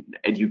 been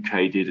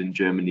educated in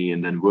Germany,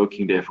 and then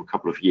working there for a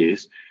couple of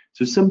years.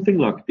 So something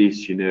like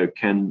this, you know,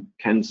 can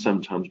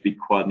sometimes be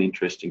quite an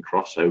interesting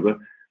crossover.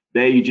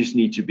 There, you just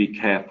need to be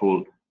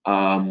careful.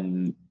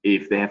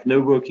 If they have no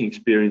working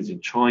experience in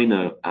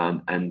China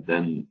and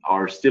then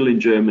are still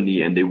in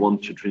Germany and they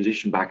want to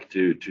transition back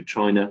to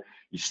China,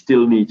 you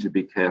still need to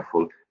be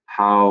careful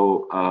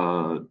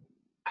how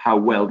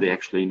well they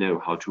actually know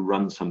how to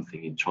run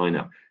something in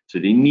China. So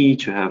they need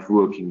to have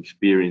working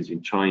experience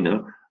in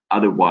China.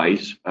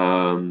 Otherwise,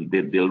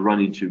 they'll run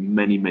into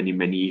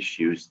many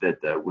issues that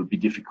will be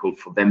difficult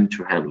for them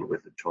to handle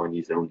with the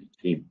Chinese-only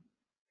team.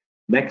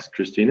 Next,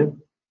 Christina.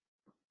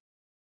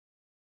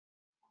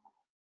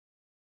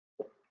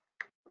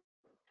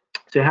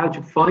 So how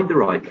to find the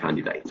right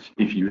candidates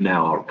if you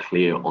now are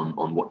clear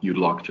on what you'd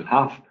like to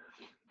have.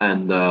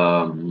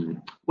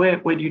 and where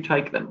do you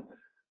take them?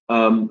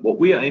 What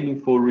we are aiming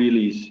for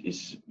really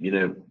is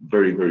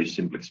very, very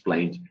simple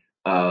explained.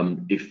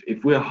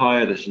 If we're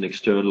hired as an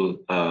external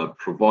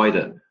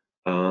provider,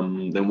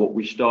 then what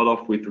we start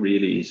off with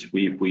really is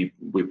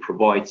we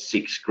provide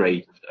 6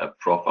 great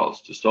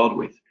profiles to start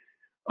with.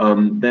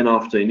 Then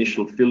after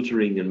initial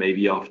filtering and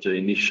maybe after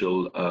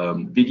initial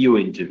video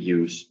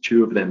interviews,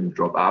 2 of them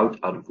drop out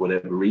of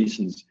whatever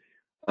reasons.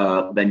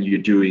 Then you're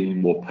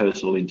doing more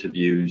personal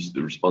interviews.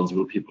 The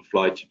responsible people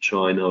fly to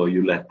China, or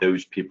you let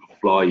those people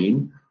fly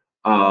in.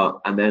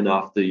 And then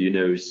after,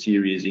 a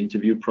serious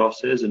interview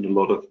process and a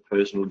lot of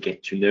personal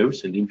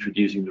get-to-knows and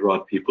introducing the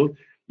right people,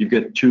 you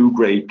get 2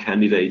 great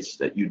candidates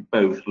that you'd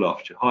both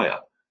love to hire.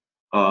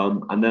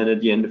 And then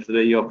at the end of the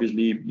day,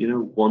 obviously,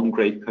 1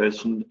 great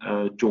person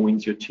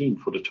joins your team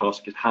for the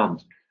task at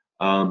hand.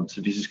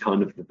 So this is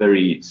kind of the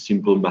very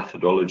simple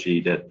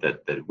methodology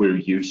that we're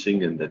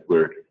using and that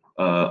we're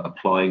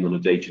applying on a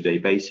day-to-day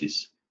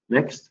basis.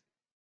 Next.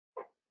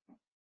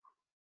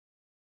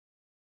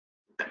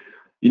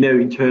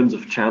 In terms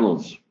of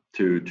channels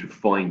to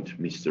find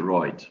Mr.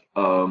 Right,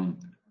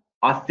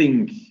 I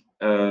think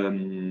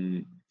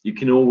you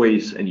can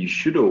always, and you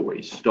should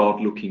always,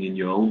 start looking in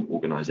your own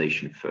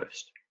organization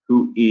first.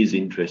 Who is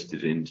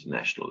interested in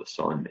international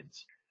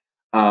assignments?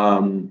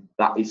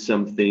 That is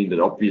something that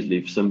obviously,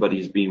 if somebody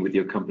has been with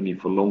your company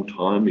for a long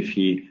time, if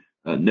he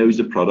knows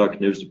the product,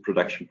 knows the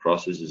production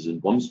processes,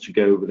 and wants to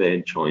go over there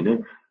in China,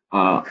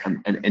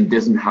 and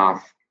doesn't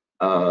have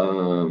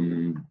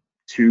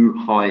too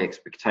high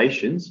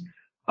expectations,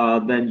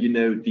 then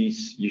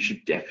you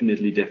should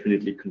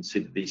definitely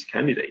consider these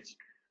candidates.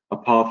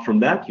 Apart from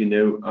that,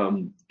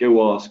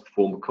 go ask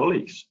former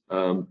colleagues.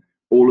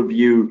 All of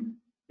you,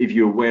 if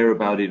you're aware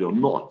about it or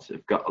not,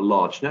 have got a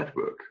large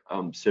network.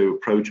 So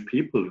approach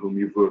people whom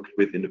you've worked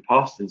with in the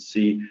past and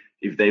see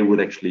if they would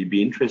actually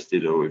be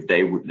interested, or if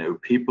they would know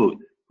people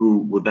who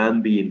would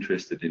then be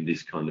interested in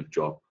this kind of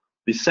job.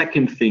 The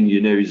second thing,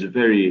 is a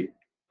very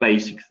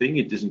basic thing.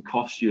 It doesn't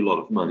cost you a lot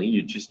of money.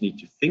 You just need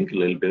to think a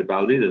little bit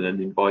about it and then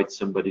invite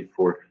somebody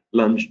for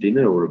lunch,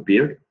 dinner, or a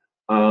beer.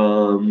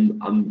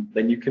 And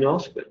then you can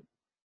ask them.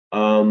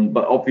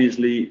 But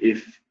obviously,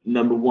 if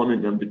number 1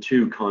 and number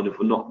 2 kind of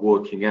are not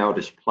working out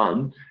as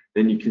planned,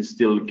 then you can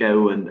still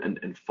go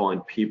and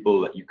find people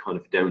that you kind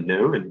of don't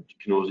know, and you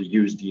can also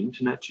use the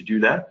internet to do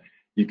that.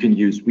 You can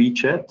use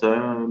WeChat,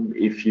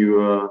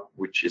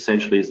 which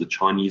essentially is the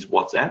Chinese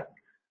WhatsApp.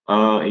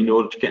 In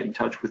order to get in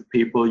touch with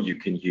people, you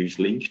can use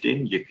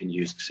LinkedIn, you can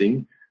use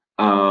Xing,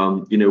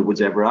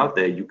 whatever out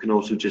there. You can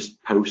also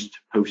just post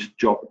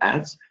job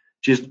ads.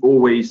 Just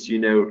always,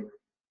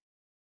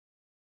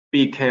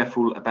 be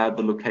careful about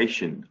the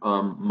location.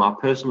 My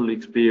personal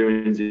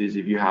experience is,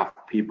 if you have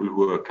people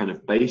who are kind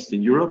of based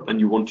in Europe and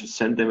you want to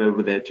send them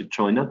over there to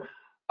China,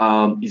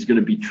 it's going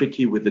to be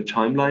tricky with the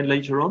timeline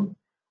later on,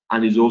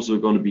 and it's also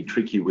going to be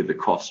tricky with the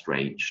cost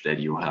range that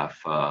you have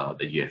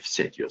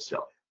set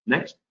yourself.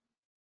 Next.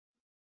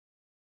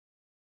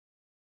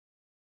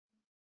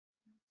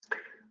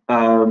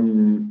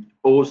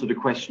 Also the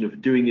question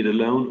of doing it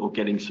alone or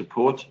getting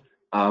support.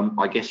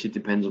 I guess it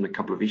depends on a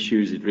couple of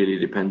issues. It really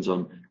depends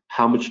on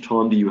how much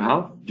time do you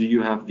have? Do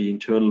you have the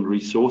internal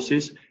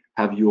resources?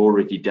 Have you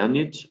already done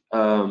it?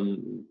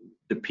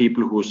 The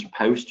people who are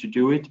supposed to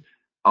do it,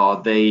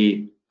 are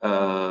they?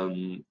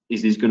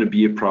 Is this going to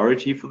be a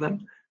priority for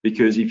them?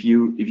 Because if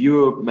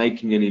you're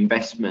making an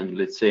investment,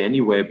 let's say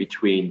anywhere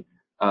between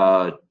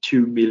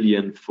 2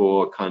 million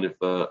for kind of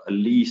a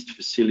leased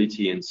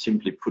facility and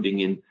simply putting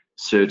in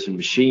certain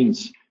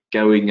machines,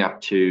 going up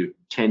to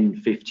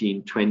 10,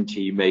 15,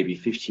 20, maybe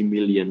 50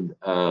 million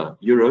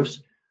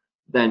euros,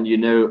 then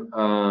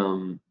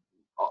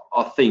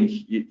I think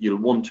you'll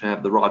want to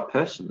have the right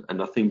person.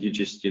 And I think you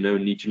just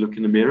need to look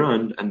in the mirror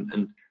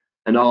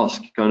and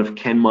ask kind of,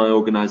 can my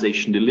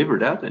organization deliver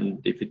that? And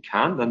if it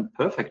can, then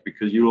perfect,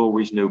 because you'll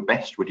always know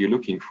best what you're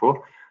looking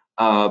for.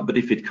 But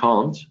if it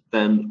can't,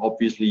 then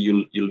obviously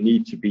you'll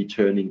need to be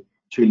turning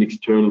to an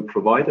external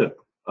provider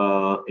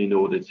in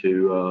order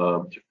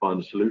to find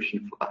a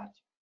solution for that.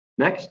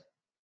 Next.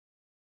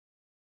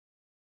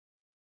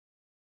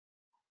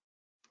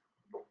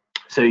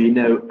 So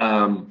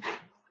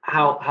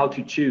how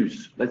to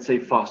choose. Let's say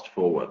fast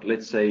forward.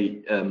 Let's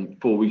say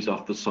 4 weeks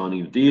after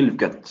signing the deal, you've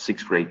got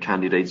 6 great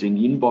candidates in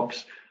the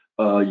inbox.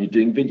 You're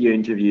doing video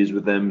interviews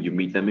with them. You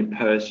meet them in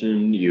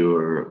person.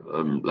 You're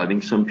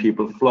letting some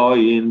people fly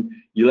in.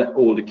 You let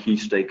all the key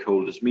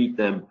stakeholders meet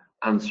them,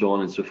 and so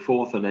on and so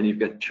forth. And then you've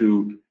got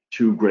two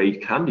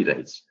great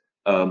candidates.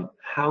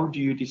 How do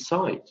you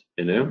decide?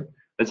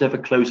 Let's have a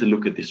closer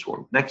look at this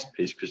one. Next,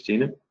 please,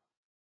 Christina.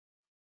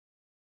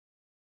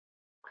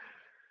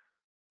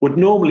 What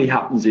normally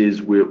happens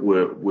is when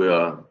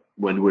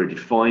we're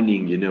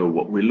defining,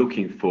 what we're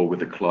looking for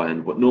with a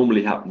client, what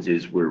normally happens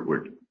is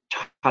we're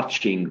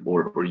touching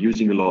or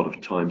using a lot of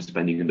time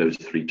spending on those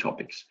 3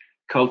 topics: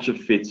 culture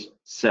fit,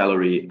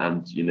 salary,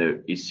 and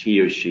is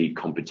he or she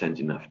competent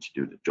enough to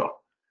do the job.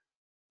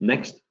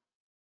 Next.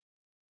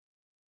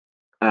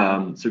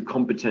 So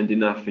competent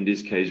enough in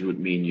this case would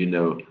mean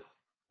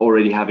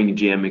already having a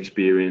GM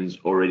experience,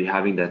 already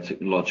having that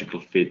technological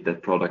fit,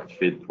 that product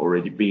fit,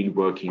 already been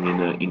working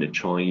in a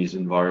Chinese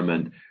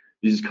environment.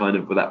 This is kind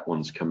of where that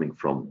one's coming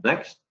from.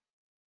 Next.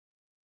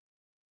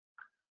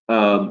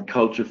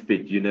 Culture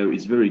fit,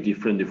 is very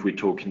different if we're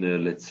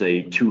talking let's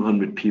say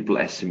 200 people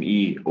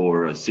SME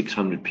or a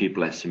 600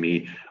 people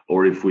SME,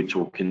 or if we're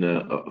talking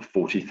a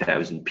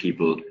 40,000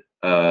 people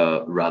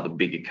rather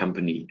bigger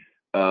company.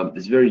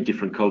 There's very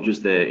different cultures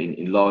there.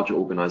 In larger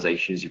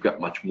organizations, you've got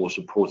much more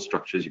support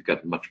structures, you've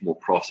got much more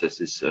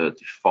processes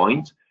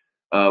defined,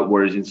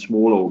 whereas in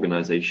smaller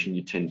organizations,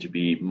 you tend to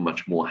be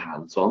much more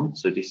hands-on.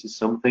 So this is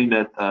something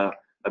that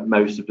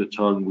most of the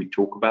time we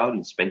talk about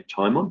and spend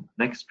time on.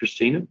 Next,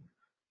 Christina.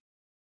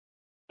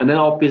 And then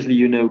obviously,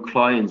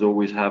 clients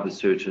always have a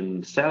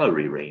certain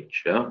salary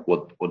range, yeah?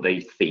 What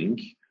they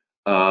think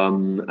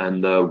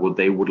and what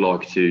they would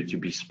like to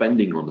be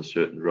spending on a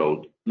certain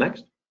role.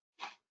 Next.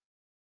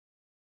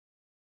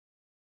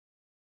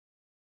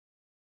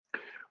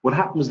 What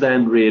happens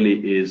then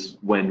really is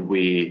when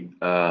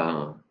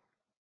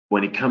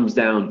it comes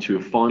down to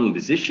a final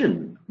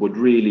decision, what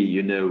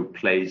really,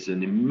 plays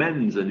an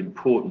immense and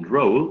important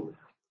role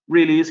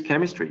really is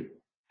chemistry.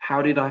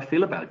 How did I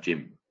feel about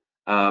Jim?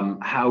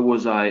 How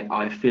was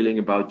I feeling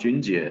about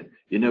Junjie?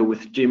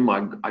 With Jim,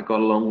 I got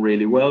along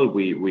really well.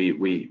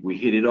 We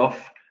hit it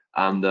off,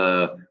 and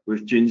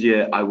with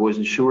Junjie, I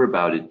wasn't sure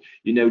about it.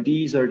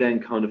 These are then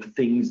kind of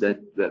things that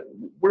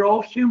we're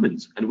all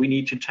humans, and we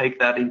need to take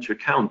that into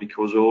account,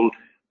 because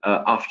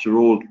after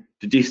all,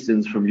 the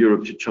distance from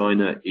Europe to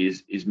China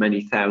is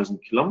many thousand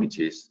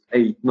kilometers,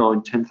 8,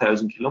 9,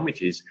 10,000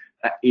 kilometers.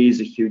 That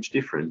is a huge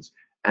difference,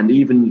 and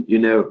even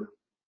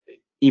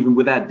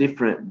with that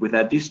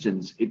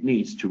distance, it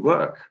needs to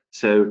work.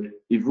 So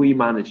if we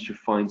manage to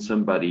find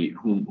somebody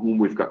whom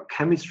we've got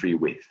chemistry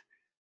with,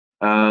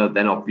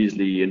 then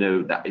obviously,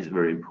 that is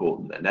very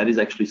important. And that is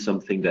actually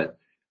something that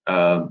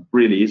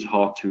really is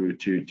hard to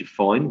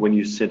define when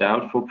you set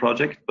out for a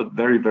project, but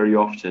very, very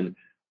often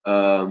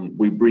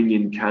we bring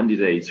in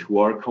candidates who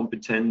are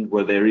competent,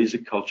 where there is a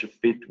culture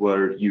fit,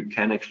 where you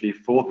can actually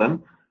afford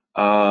them,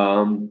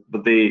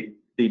 but they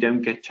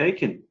don't get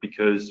taken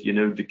because,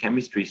 the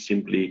chemistry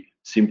simply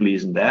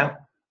isn't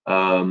there.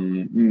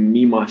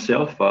 Me,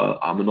 myself,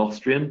 I'm an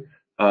Austrian,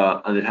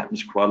 and it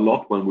happens quite a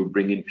lot when we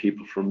bring in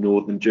people from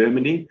northern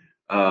Germany,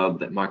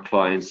 that my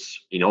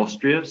clients in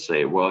Austria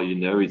say, well,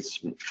 it's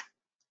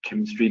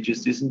chemistry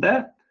just isn't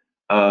there.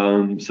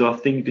 So I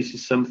think this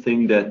is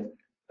something that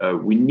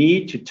we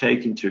need to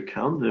take into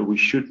account, and we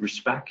should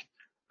respect,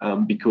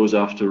 because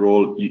after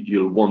all,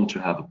 you'll want to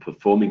have a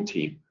performing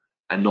team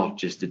and not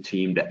just a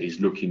team that is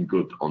looking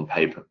good on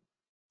paper.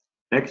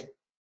 Next.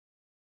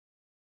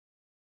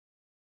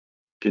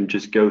 Can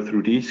just go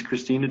through these,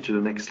 Christina, to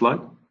the next slide.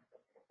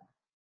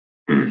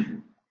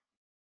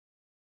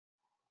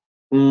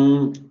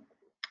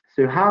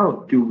 So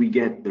how do we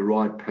get the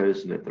right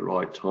person at the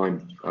right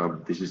time?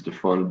 This is the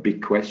final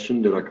big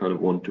question that I kind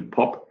of want to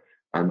pop,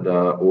 and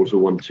also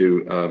want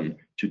to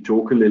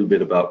talk a little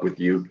bit about with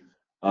you.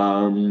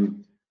 So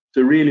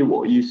really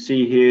what you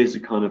see here is a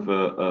kind of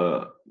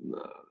a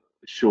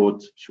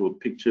short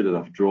picture that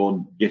I've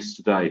drawn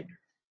yesterday.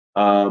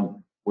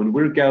 When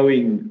we're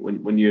going,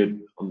 when you're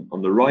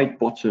on the right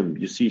bottom,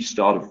 you see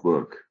start of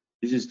work.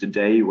 This is the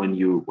day when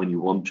you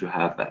want to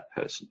have that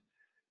person.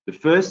 The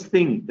first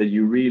thing that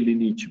you really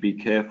need to be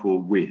careful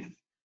with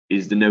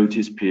is the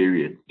notice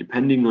period.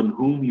 Depending on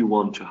whom you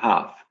want to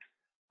have,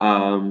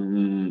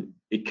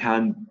 it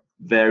can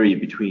vary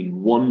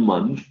between 1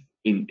 month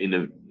in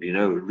a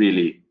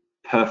really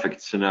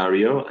perfect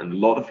scenario and a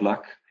lot of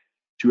luck,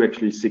 to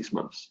actually 6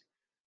 months.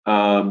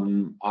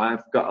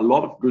 I've got a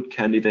lot of good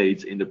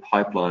candidates in the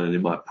pipeline and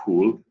in my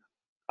pool,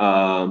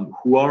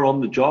 who are on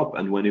the job,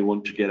 and when they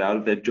want to get out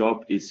of their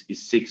job is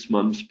 6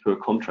 months per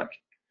contract.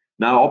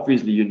 Now,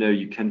 obviously,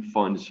 you can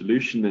find a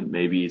solution, and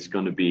maybe it's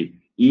going to be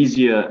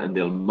easier and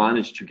they'll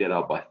manage to get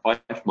out by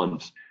 5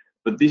 months.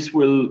 But this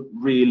will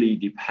really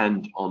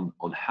depend on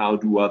how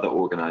do other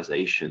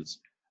organizations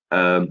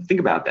think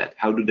about that.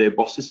 How do their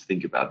bosses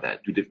think about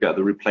that? Do they've got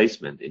the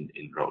replacement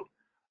in role?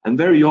 And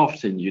very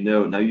often,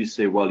 now you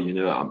say, well,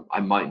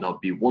 I might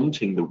not be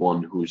wanting the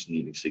one who's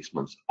needing 6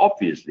 months.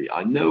 Obviously,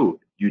 I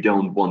know you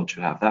don't want to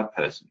have that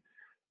person.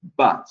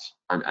 But,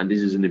 and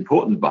this is an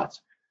important but,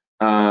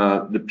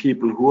 the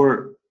people who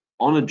are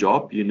on a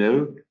job,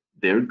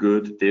 they're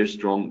good, they're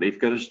strong, they've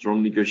got a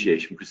strong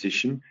negotiation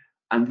position.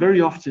 And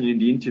very often in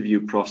the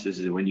interview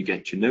processes, when you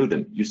get to know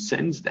them, you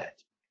sense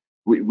that.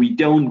 We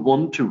don't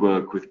want to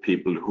work with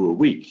people who are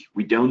weak.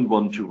 We don't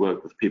want to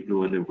work with people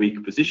who are in a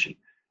weak position.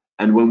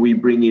 And when we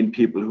bring in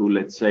people who,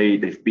 let's say,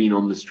 they've been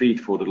on the street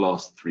for the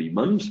last 3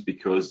 months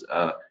because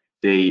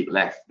they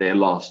left their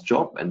last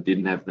job and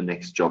didn't have the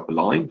next job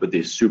aligned, but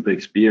they're super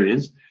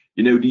experienced,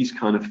 these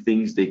kind of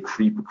things, they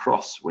creep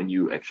across when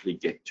you actually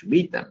get to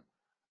meet them.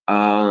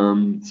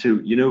 So,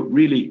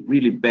 really,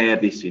 really bear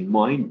this in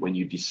mind when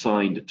you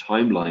design the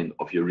timeline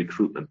of your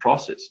recruitment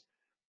process,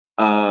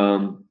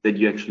 that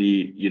you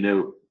actually,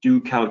 do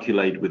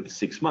calculate with the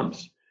 6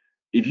 months.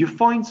 If you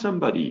find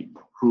somebody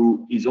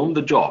who is on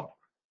the job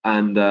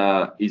and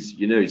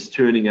is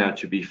turning out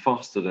to be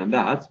faster than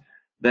that,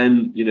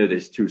 then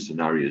there's two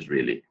scenarios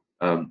really.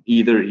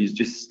 Either he's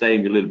just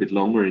staying a little bit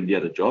longer in the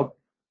other job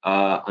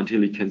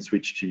until he can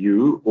switch to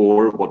you,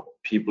 or what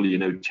people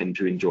tend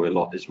to enjoy a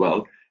lot as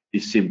well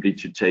is simply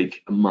to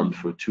take a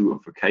month or two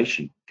of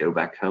vacation, go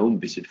back home,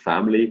 visit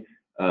family,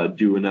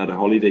 do another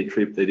holiday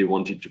trip that they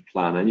wanted to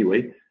plan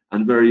anyway.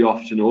 And very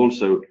often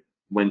also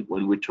when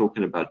we're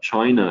talking about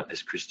China,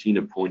 as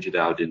Christina pointed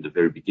out in the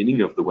very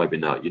beginning of the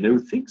webinar,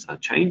 things are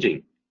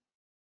changing.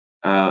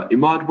 It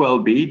might well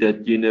be that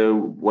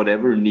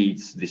whatever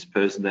needs this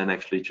person then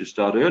actually to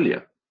start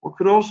earlier, or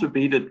could also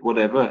be that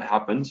whatever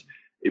happens,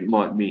 it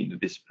might mean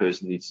that this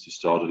person needs to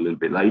start a little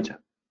bit later.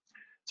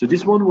 So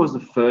this one was the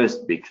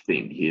first big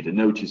thing here, the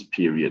notice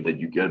period, that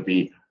you got to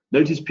be.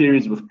 Notice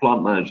periods with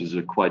plant managers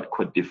are quite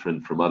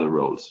different from other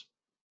roles.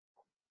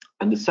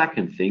 And the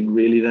second thing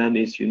really then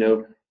is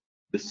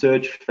the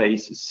search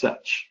phase as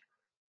such.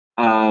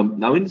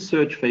 Now in the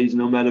search phase,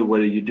 no matter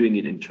whether you're doing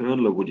it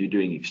internal or whether you're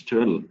doing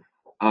external,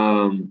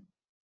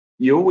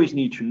 you always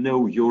need to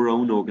know your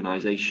own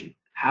organization.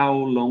 How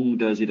long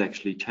does it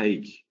actually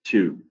take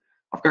to?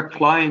 I've got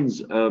clients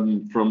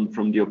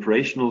from the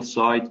operational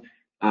side,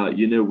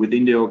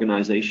 within the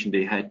organization,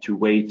 they had to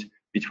wait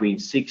between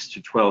 6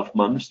 to 12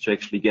 months to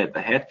actually get the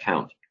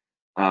headcount.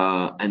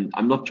 And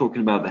I'm not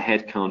talking about the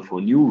headcount for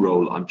a new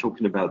role, I'm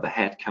talking about the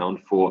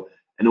headcount for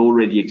an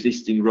already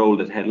existing role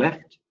that had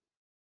left.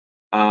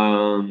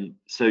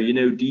 So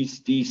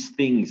these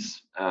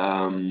things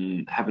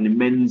have an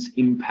immense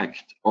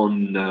impact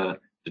on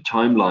the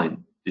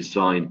timeline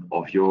design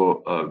of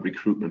your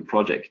recruitment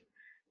project.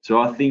 So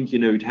I think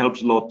it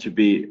helps a lot to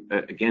be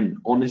again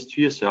honest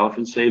to yourself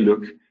and say,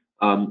 look,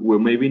 we're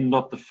maybe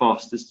not the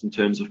fastest in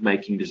terms of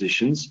making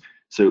decisions.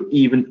 So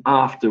even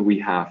after we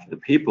have the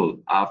people,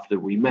 after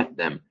we met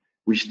them,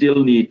 we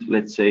still need,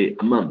 let's say,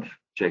 a month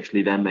to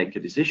actually then make a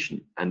decision,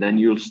 and then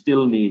you'll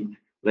still need,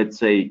 let's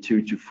say,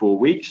 2 to 4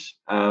 weeks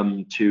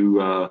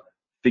to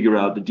figure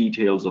out the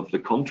details of the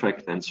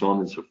contract and so on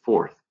and so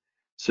forth.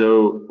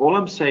 So all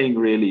I'm saying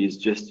really is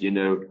just,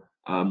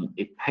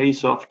 it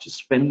pays off to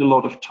spend a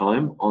lot of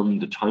time on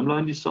the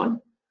timeline design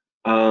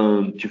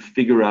to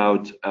figure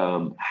out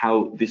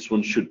how this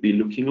one should be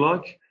looking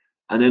like,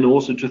 and then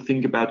also to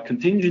think about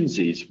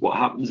contingencies. What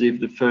happens if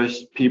the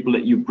first people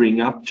that you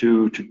bring up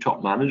to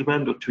top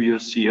management or to your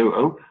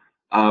COO,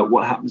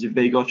 what happens if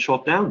they got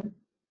shot down?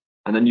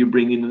 And then you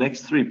bring in the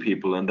next 3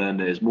 people, and then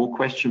there's more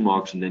question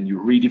marks, and then you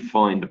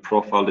redefine the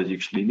profile that you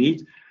actually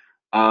need.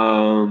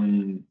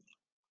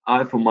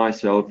 For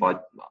myself,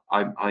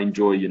 I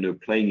enjoy,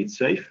 playing it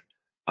safe.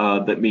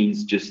 That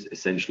means just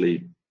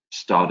essentially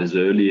start as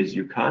early as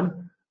you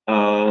can.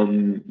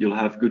 You'll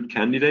have good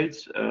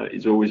candidates.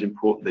 It's always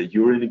important that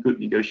you're in a good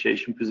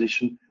negotiation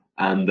position,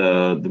 and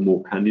the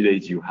more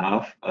candidates you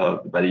have,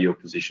 the better your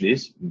position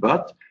is.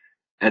 But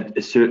at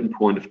a certain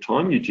point of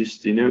time, you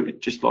just,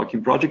 just like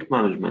in project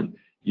management,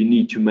 you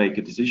need to make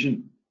a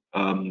decision.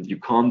 You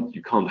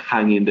can't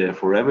hang in there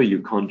forever.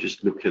 You can't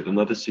just look at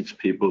another 6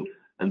 people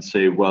and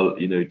say, well,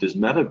 it doesn't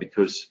matter,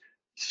 because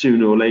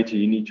sooner or later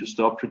you need to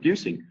start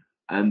producing.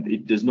 And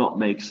it does not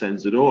make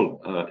sense at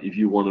all if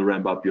you want to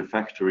ramp up your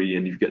factory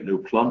and you've got no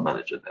plant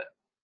manager there.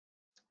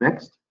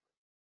 Next.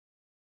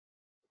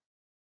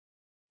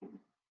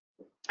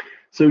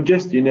 So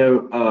just,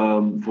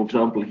 for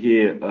example,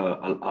 here,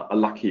 a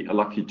lucky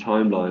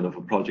timeline of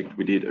a project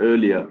we did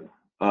earlier.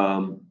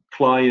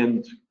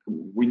 Client,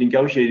 we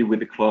negotiated with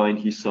the client,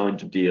 he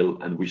signed a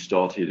deal, and we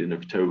started in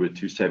October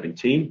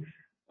 2017.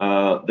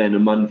 Then a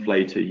month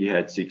later, he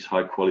had 6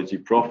 high-quality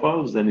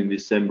profiles. Then in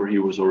December, he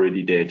was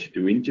already there to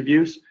do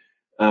interviews.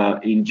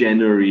 In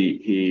January,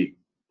 he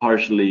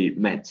partially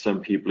met some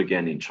people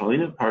again in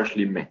China,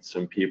 partially met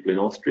some people in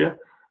Austria.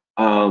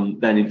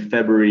 Then in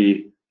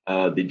February,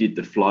 they did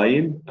the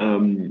fly-in,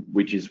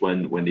 which is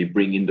when they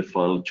bring in the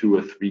final 2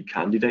 or 3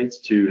 candidates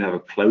to have a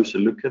closer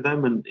look at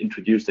them and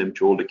introduce them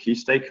to all the key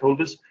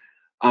stakeholders.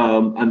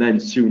 And then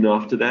soon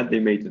after that, they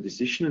made the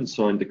decision and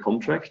signed the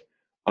contract.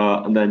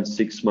 And then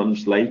 6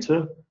 months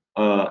later,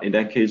 in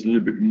that case, a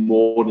little bit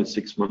more than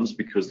 6 months,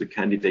 because the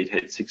candidate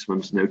had 6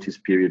 months notice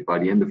period by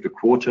the end of the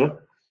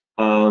quarter,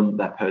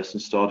 that person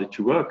started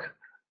to work.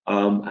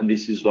 And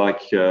this is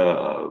like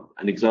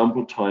an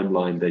example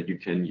timeline that you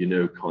can,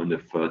 kind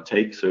of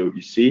take. So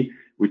you see,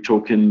 we're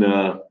talking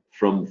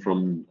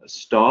from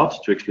start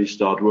to actually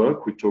start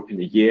work, we're talking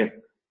a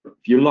year. If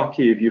you're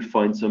lucky, if you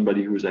find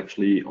somebody who's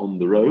actually on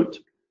the road,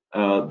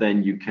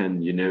 then you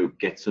can,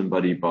 get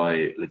somebody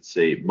by, let's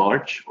say,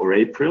 March or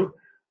April.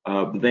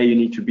 But there you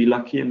need to be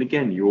lucky. And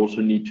again, you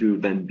also need to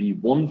then be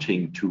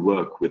wanting to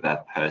work with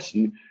that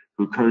person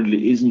who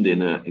currently isn't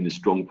in a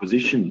strong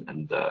position.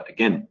 And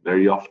again,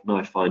 very often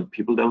I find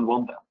people don't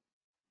want that.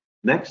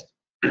 Next.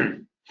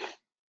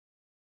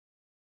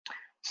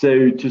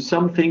 So to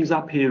sum things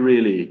up here,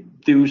 really,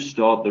 do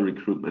start the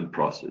recruitment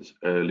process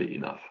early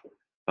enough.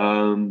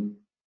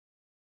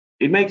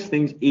 It makes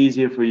things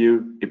easier for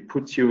you. It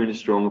puts you in a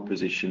stronger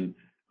position.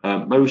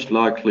 Most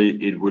likely,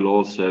 it will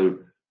also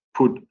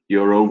put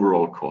your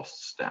overall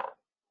costs down.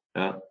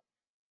 Yeah.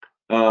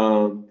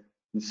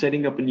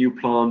 Setting up a new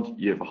plant,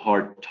 you have a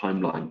hard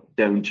timeline.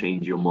 Don't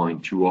change your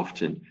mind too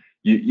often.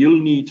 You'll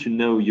need to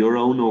know your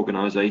own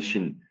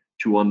organization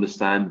to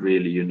understand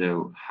really,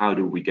 how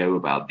do we go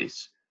about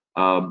this.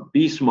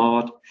 Be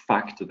smart,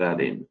 factor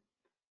that in.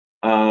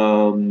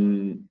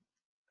 And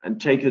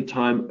take the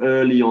time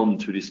early on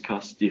to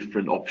discuss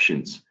different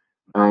options.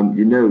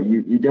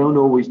 You don't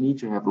always need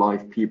to have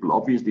live people.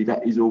 Obviously,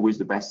 that is always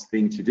the best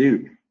thing to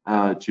do,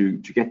 to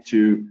get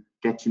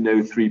to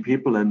know 3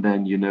 people and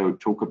then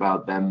talk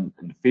about them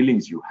and the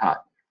feelings you had.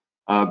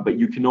 But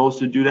you can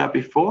also do that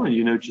before,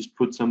 and just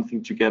put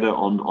something together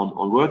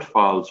on Word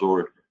files,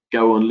 or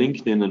go on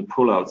LinkedIn and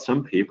pull out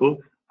some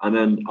people and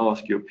then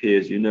ask your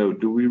peers,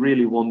 do we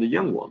really want a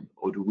young one,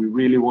 or do we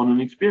really want an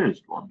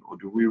experienced one, or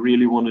do we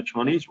really want a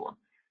Chinese one?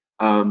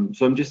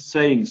 So I'm just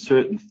saying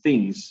certain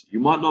things. You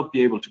might not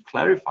be able to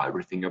clarify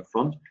everything up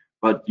front,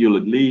 but you'll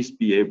at least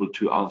be able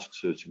to ask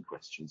certain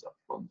questions up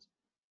front.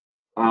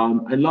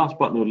 And last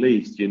but not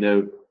least,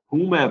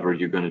 whomever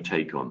you're going to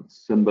take on,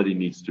 somebody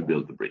needs to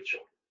build the bridge.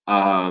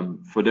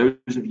 For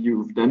those of you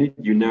who've done it,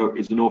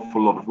 it's an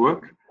awful lot of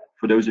work.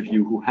 For those of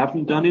you who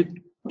haven't done it,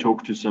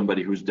 talk to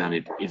somebody who's done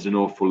it. It's an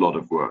awful lot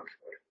of work.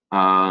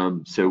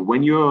 So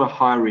when you're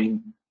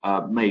hiring,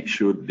 make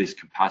sure that this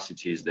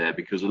capacity is there,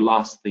 because the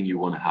last thing you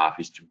want to have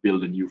is to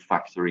build a new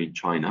factory in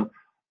China,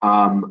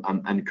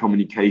 and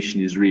communication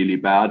is really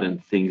bad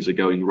and things are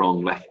going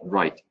wrong left and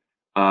right.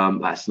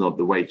 That's not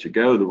the way to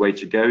go. The way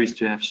to go is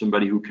to have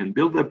somebody who can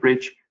build a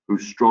bridge,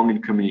 who's strong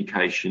in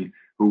communication,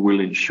 who will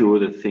ensure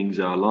that things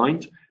are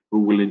aligned, who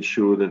will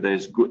ensure that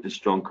there's good and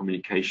strong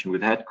communication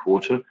with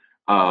headquarters,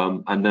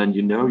 and then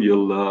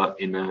you'll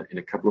in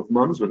a couple of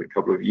months or in a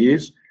couple of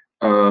years,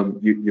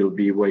 you'll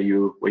be where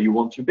you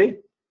want to be.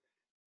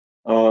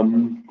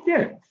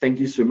 Yeah, thank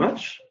you so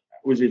much.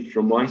 Was it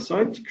from my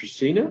side,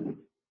 Christina?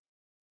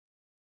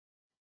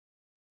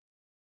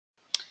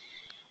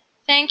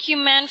 Thank you,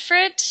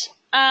 Manfred.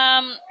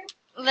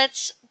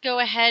 Let's go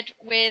ahead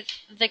with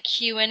the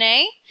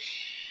Q&A.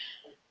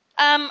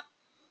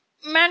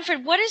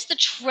 Manfred, what is the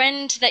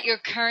trend that you're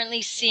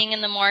currently seeing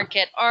in the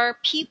market? Are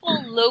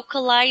people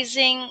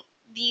localizing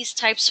these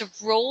types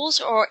of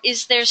roles, or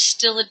is there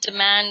still a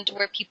demand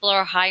where people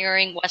are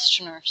hiring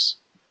Westerners?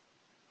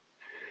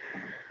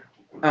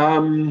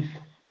 I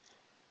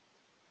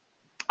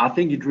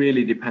think it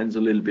really depends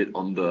a little bit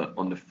on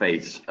the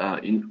phase.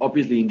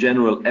 Obviously, in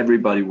general,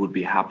 everybody would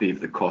be happy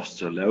if the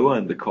costs are lower,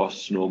 and the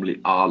costs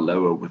normally are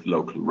lower with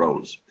local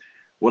roles.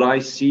 What I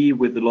see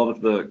with a lot of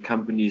the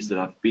companies that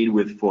I've been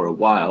with for a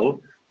while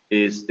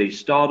is they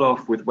start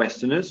off with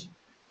Westerners,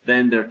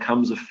 then there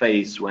comes a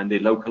phase when they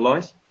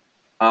localize.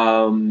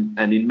 And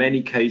in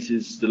many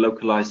cases, the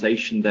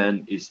localization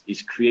then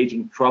is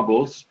creating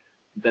troubles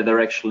that are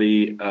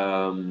actually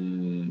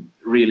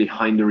really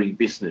hindering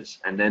business,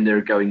 and then they're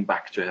going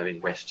back to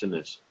having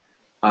Westerners.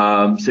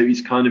 So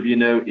it's kind of,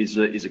 is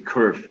a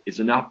curve. It's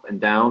an up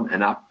and down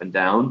and up and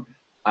down.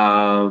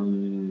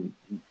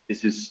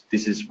 This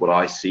is what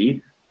I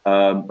see.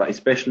 But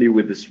especially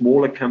with the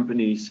smaller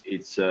companies,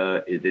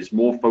 there's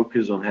more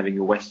focus on having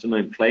a Westerner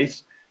in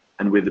place,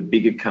 and with the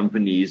bigger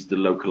companies, the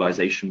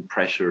localization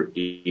pressure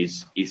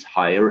is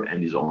higher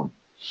and is on.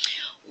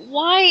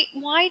 Why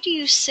do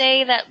you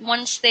say that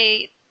once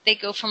they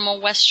go from a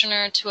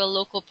Westerner to a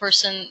local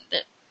person,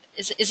 that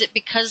is it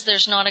because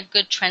there's not a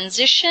good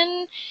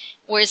transition,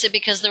 or is it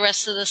because the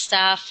rest of the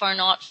staff are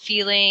not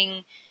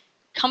feeling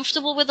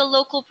comfortable with a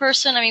local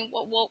person? I mean,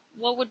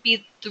 what would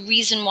be the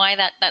reason why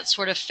that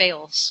sort of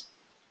fails?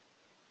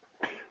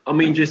 I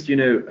mean, just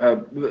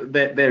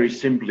very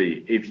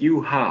simply, if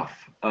you have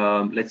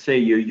let's say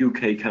you're a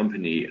UK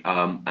company,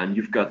 and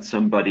you've got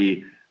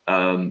somebody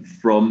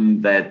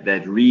from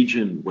that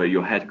region where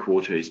your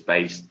headquarters is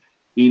based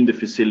in the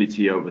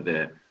facility over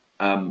there,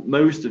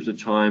 most of the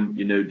time,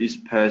 this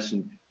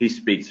person, he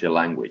speaks your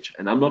language,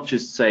 and I'm not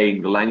just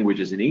saying the language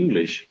is in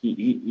English.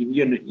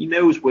 He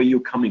knows where you're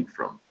coming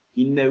from.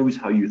 He knows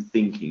how you're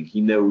thinking.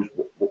 He knows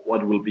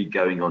what will be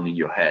going on in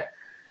your head.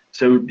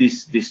 So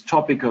this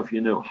topic of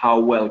how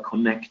well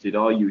connected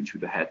are you to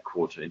the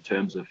headquarters, in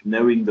terms of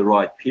knowing the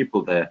right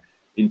people there,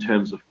 in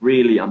terms of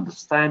really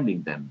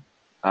understanding them,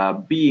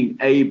 being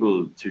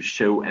able to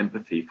show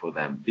empathy for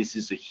them. This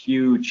is a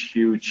huge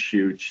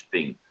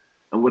thing.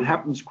 And what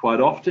happens quite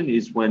often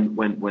is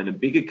when a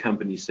bigger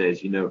company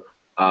says,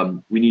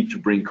 we need to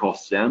bring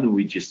costs down, and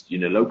we just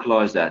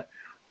localize that,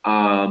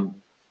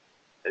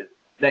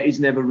 that is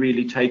never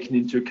really taken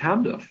into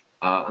account of.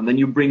 And then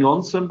you bring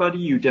on somebody,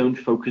 you don't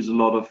focus a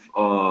lot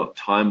of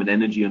time and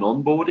energy on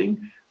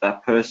onboarding.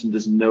 That person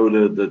doesn't know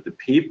the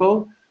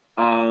people,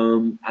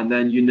 and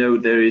then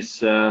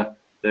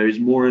there is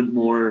more and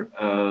more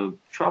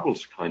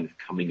troubles kind of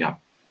coming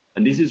up.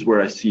 And this is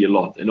where I see a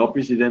lot. And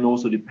obviously then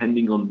also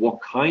depending on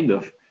what kind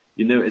of,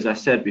 as I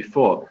said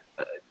before,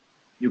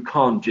 you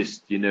can't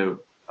just,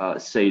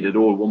 say that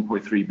all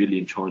 1.3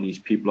 billion Chinese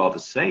people are the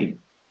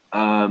same.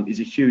 It's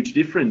a huge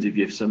difference if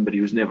you have somebody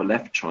who's never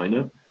left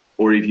China,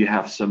 or if you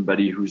have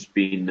somebody who's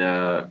been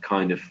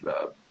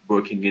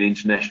working in an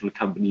international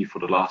company for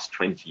the last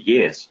 20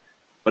 years.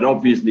 But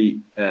obviously,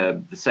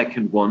 the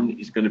second one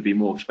is going to be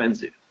more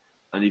expensive.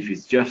 And if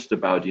it's just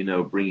about,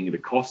 bringing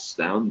the costs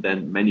down, then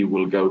many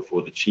will go for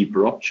the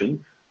cheaper option.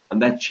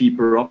 And that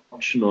cheaper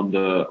option on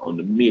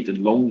the mid and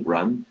long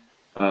run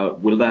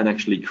will then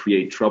actually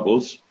create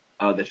troubles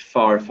that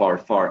far, far,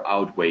 far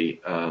outweigh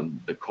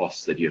the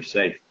costs that you have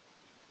saved.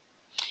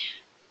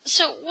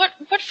 So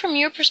what from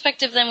your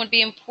perspective then would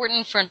be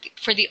important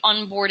for the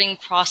onboarding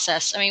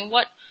process? I mean,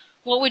 what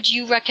would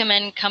you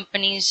recommend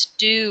companies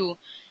do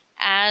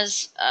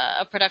as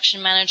a production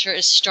manager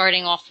is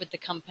starting off with the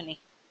company?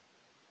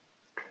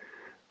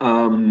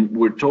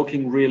 We're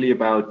talking really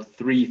about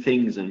three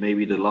things, and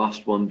maybe the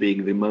last one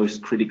being the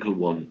most critical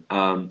one.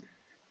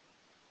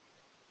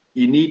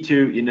 You need to,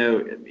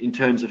 in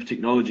terms of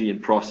technology and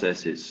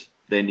processes,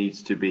 there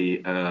needs to be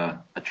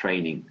a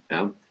training.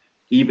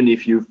 Even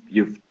if you've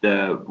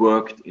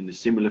worked in a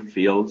similar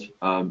field,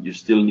 you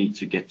still need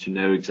to get to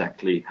know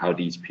exactly how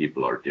these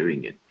people are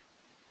doing it.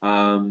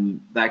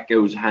 That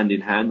goes hand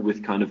in hand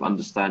with kind of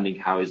understanding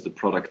how is the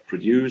product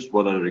produced,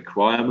 what are the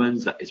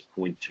requirements. That is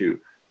point two.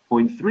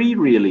 Point three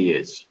really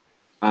is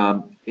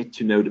get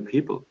to know the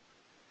people.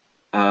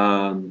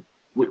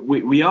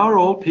 We are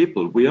all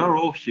people, we are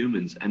all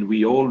humans, and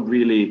we all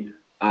really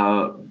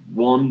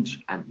want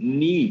and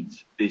need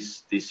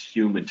this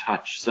human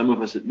touch. Some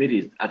of us admit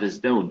it, others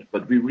don't,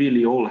 but we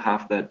really all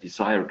have that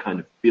desire kind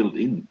of built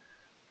in.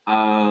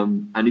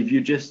 And if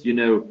you just,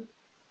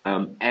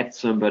 add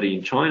somebody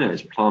in China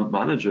as plant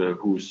manager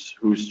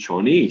who's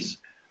Chinese,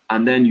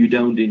 and then you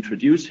don't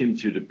introduce him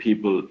to the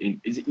people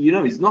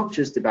it's not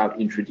just about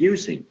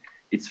introducing,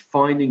 it's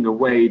finding a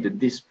way that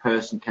this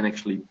person can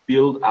actually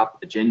build up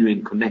a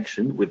genuine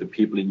connection with the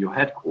people in your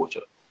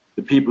headquarters,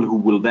 the people who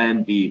will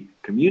then be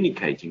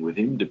communicating with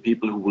him, the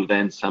people who will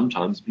then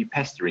sometimes be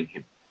pestering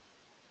him.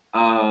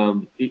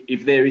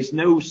 If there is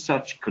no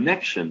such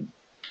connection,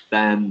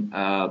 then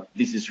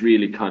this is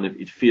really kind of,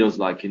 it feels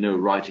like,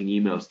 writing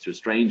emails to a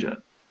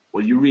stranger.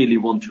 What you really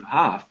want to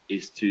have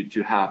is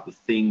to have the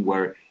thing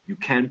where you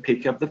can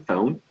pick up the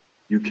phone,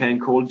 you can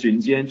call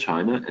Junjie in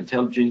China and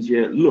tell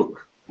Junjie,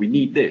 look, we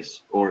need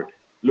this, or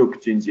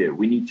look, Junjie,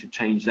 we need to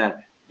change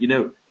that.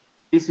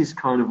 This is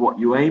kind of what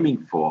you're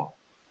aiming for.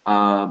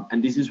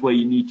 And this is where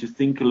you need to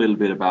think a little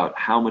bit about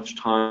how much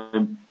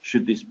time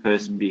should this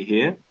person be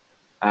here?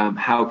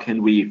 How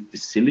can we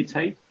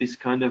facilitate this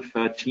kind of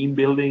team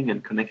building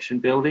and connection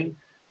building?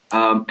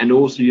 And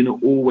also,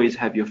 always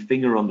have your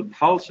finger on the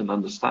pulse and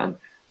understand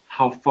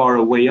how far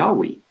away are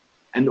we?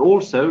 And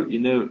also,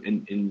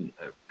 in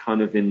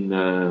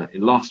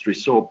last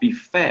resort, be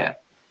fair.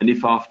 And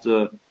if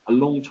after a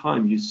long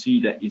time you see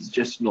that it's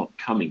just not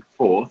coming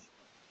forth,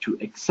 to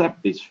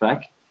accept this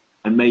fact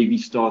and maybe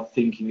start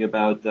thinking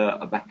about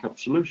a backup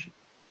solution.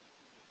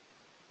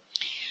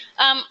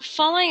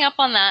 Following up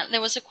on that,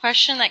 there was a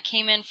question that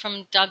came in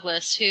from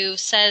Douglas who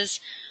says,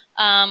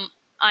 I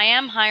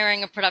am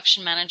hiring a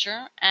production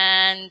manager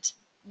and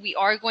we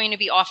are going to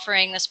be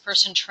offering this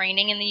person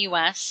training in the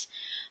US.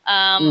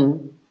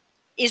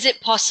 Is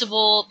it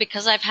possible,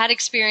 because I've had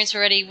experience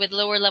already with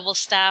lower level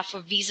staff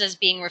of visas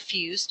being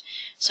refused.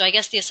 So I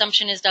guess the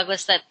assumption is,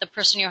 Douglas, that the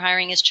person you're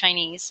hiring is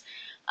Chinese.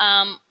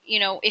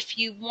 If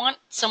you want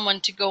someone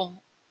to go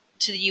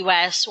to the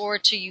US or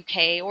to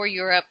UK or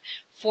Europe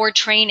for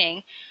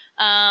training,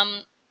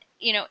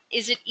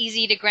 is it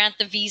easy to grant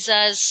the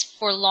visas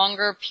for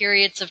longer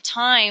periods of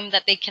time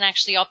that they can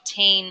actually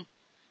obtain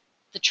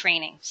the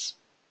trainings?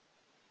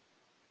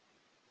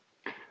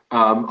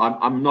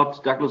 I'm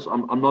not, Douglas,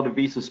 I'm not a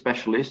visa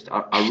specialist.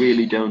 I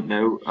really don't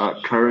know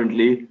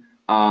currently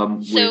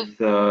with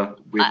the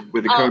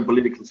current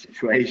political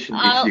situation.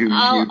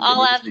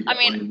 I'll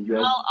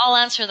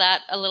answer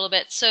that a little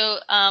bit. So,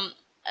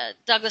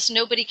 Douglas,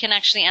 nobody can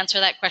actually answer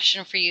that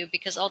question for you,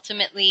 because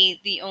ultimately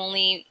the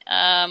only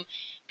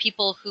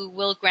people who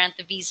will grant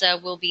the visa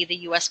will be the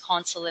U.S.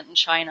 consulate in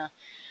China.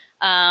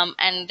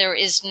 And there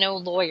is no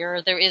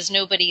lawyer, there is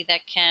nobody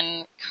that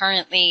can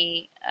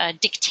currently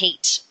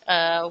dictate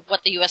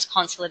what the U.S.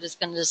 consulate is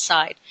going to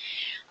decide.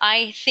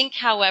 I think,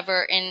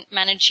 however, in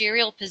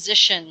managerial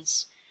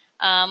positions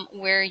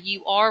where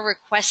you are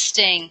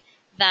requesting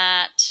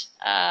that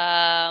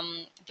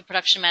the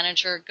production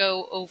manager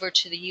go over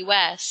to the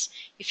U.S.,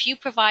 if you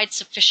provide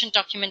sufficient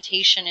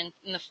documentation in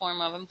the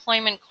form of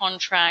employment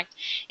contract,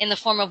 in the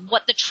form of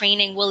what the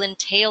training will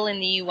entail in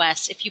the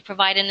U.S., if you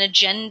provide an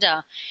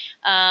agenda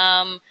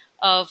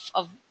of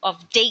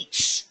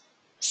dates,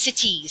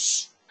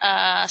 cities,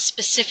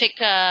 specific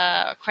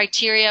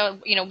criteria,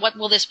 what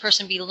will this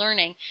person be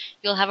learning,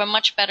 you'll have a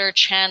much better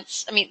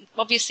chance. I mean,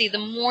 obviously, the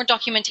more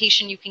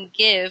documentation you can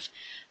give,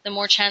 the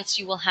more chance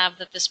you will have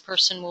that this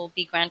person will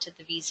be granted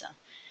the visa.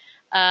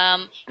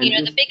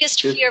 The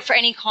biggest fear for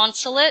any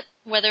consulate,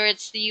 whether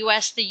it's the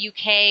US, the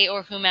UK,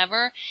 or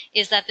whomever,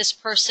 is that this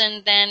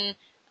person then,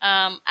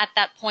 at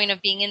that point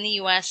of being in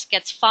the US,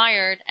 gets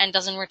fired and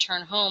doesn't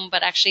return home,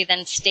 but actually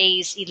then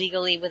stays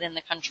illegally within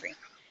the country.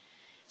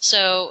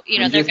 So,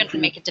 they're going to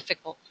make it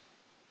difficult.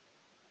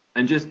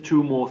 And just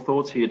two more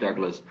thoughts here,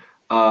 Douglas.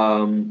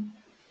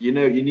 you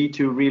know, you need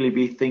to really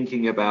be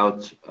thinking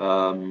about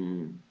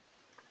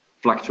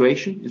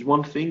fluctuation is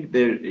one thing.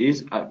 There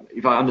is,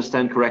 if I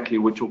understand correctly,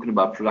 we're talking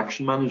about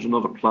production manager,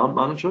 not a plant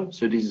manager.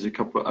 So this is a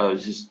couple.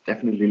 This is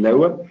definitely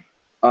lower.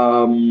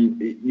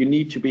 You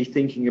need to be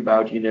thinking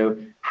about, you know,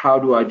 how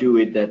do I do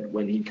it that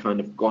when he kind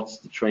of got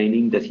the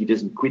training that he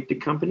doesn't quit the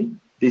company?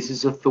 This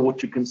is a thought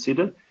to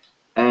consider.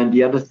 And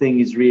the other thing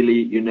is really,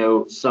 you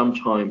know,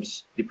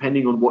 sometimes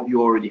depending on what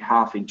you already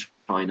have in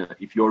China,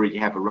 if you already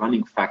have a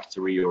running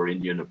factory or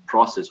in, you know,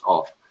 process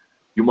of,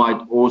 you might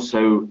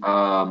also,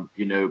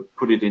 you know,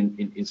 put it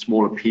in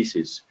smaller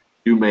pieces.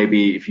 Do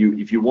maybe, if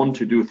you want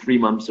to do 3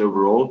 months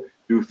overall,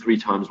 do 3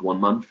 times 1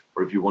 month,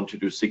 or if you want to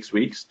do 6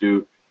 weeks,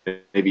 do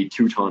maybe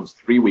 2 times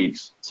 3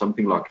 weeks,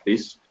 something like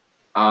this.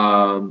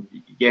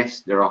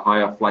 Yes, there are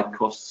higher flight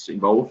costs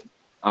involved,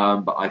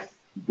 but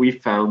we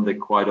found that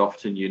quite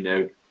often, you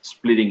know,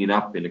 splitting it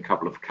up in a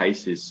couple of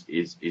cases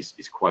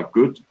is quite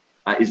good.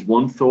 Is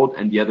one thought,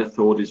 and the other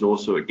thought is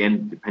also,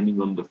 again, depending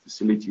on the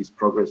facility's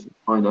progress in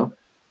China,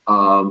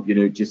 you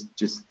know,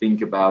 just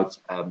think about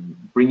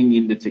bringing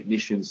in the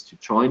technicians to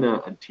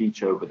China and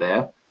teach over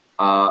there,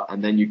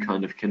 and then you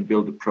kind of can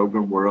build a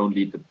program where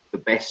only the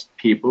best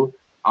people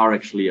are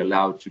actually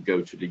allowed to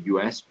go to the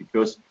US,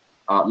 because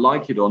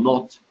like it or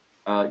not,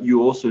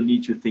 you also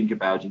need to think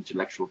about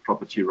intellectual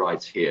property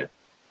rights here.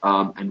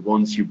 And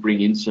once you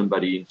bring in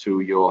somebody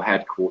into your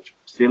headquarters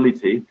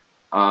facility,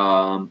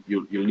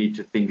 you'll need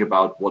to think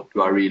about, what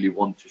do I really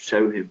want to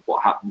show him?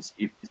 What happens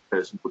if this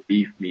person would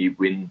leave me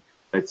within,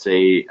 let's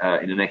say,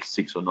 in the next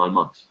 6 or 9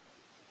 months?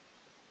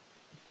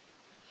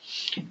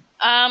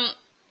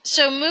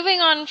 So moving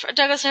on,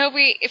 Douglas, I hope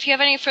if you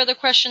have any further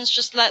questions,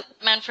 just let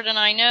Manfred and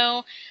I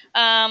know.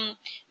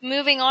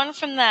 Moving on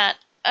from that,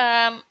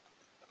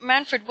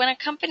 Manfred, when a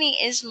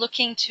company is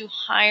looking to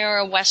hire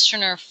a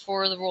Westerner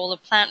for the role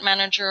of plant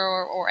manager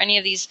or any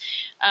of these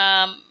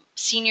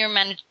senior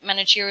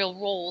managerial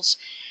roles,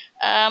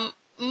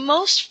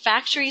 most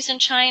factories in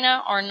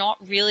China are not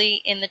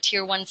really in the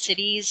tier 1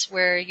 cities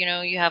where, you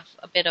know, you have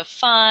a bit of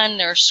fun,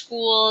 there are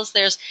schools,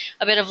 there's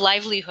a bit of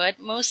livelihood.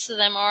 Most of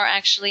them are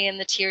actually in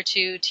the tier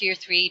 2, tier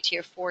 3,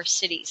 tier 4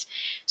 cities.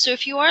 So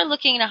if you are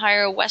looking to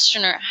hire a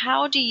Westerner,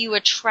 how do you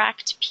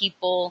attract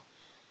people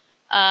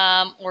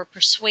or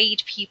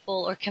persuade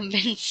people or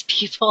convince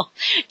people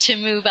to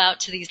move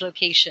out to these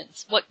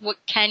locations? What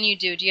can you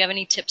do? Do you have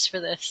any tips for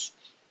this?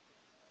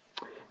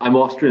 I'm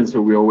Austrian,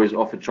 so we always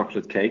offer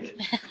chocolate cake.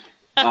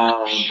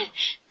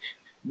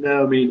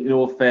 No, I mean, in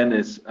all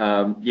fairness,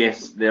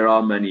 yes, there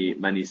are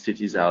many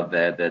cities out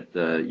there that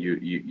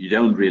you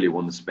don't really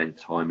want to spend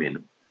time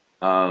in.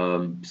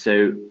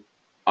 So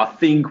I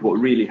think what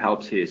really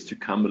helps here is to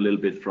come a little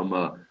bit from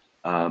an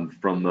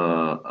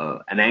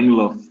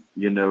angle of,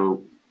 you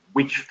know,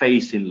 which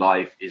phase in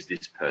life is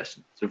this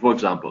person. So, for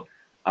example,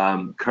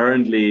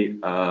 currently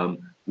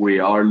we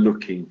are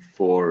looking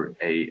for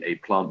a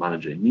plant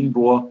manager in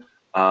Ningbo,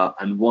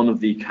 and one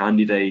of the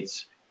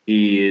candidates,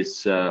 he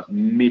is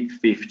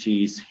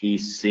mid-50s,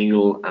 he's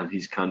single, and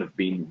he's kind of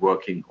been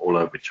working all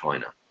over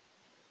China.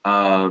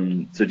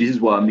 So this is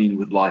what I mean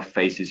with life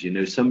phases. You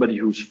know, somebody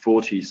who's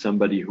 40,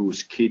 somebody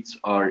whose kids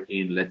are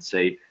in, let's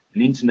say,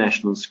 an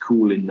international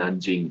school in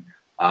Nanjing,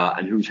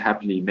 and who's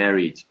happily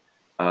married.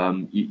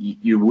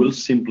 You will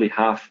simply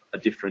have a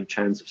different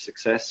chance of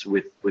success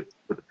with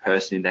a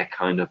person in that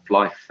kind of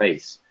life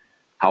phase.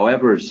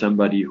 However,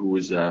 somebody who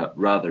is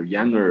rather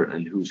younger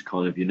and who's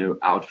kind of, you know,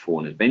 out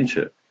for an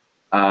adventure,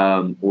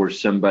 or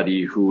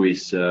somebody who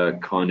is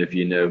kind of,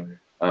 you know,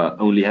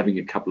 only having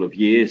a couple of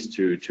years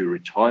to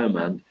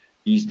retirement,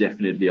 these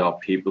definitely are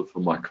people,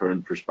 from my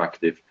current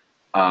perspective,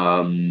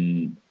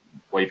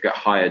 where you've got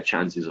higher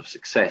chances of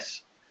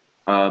success.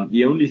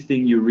 The only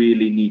thing you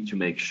really need to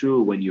make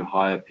sure when you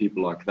hire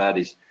people like that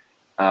is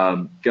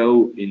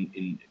go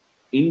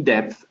in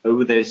depth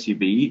over their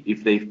CV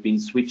if they've been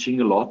switching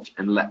a lot,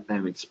 and let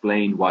them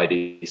explain why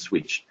they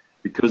switched.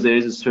 Because there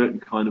is a certain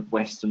kind of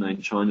Westerner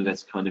in China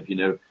that's kind of, you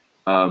know,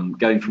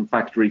 going from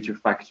factory to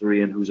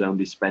factory and who's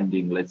only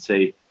spending, let's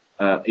say,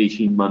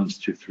 18 months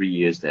to 3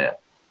 years there.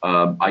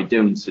 I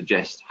don't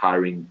suggest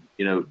hiring,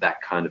 you know,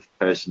 that kind of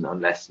person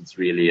unless it's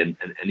really an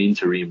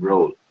interim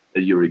role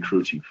that you're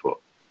recruiting for.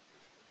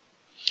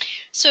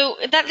 So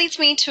that leads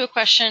me to a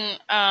question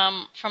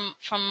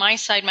from my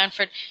side,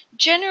 Manfred.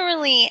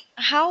 Generally,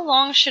 how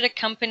long should a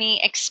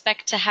company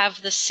expect to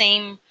have the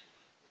same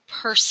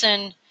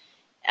person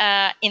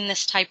in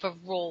this type of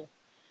role?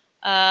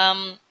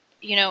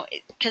 You know,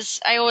 because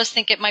I always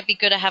think it might be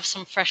good to have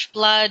some fresh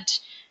blood,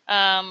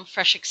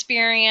 fresh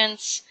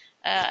experience,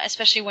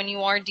 especially when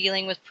you are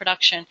dealing with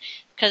production.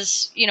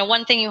 Because, you know,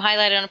 one thing you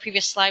highlighted on a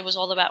previous slide was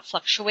all about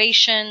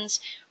fluctuations.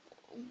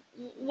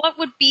 What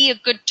would be a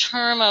good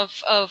term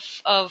of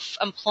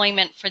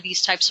employment for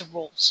these types of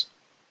roles?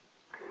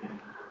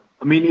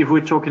 I mean, if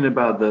we're talking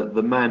about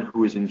the man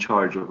who is in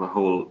charge of a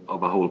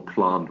whole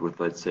plant with,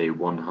 let's say,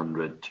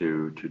 100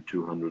 to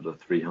 200 or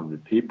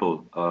 300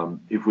 people,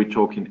 if we're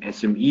talking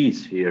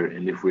SMEs here,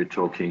 and if we're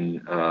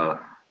talking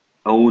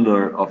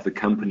owner of the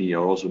company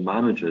or also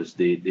managers,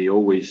 they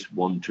always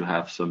want to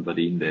have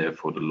somebody in there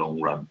for the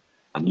long run.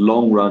 And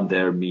long run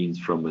there means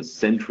from a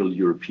Central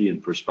European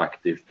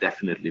perspective,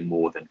 definitely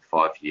more than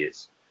 5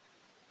 years.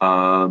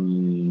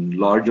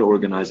 Larger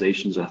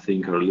organizations, I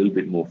think, are a little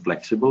bit more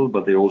flexible,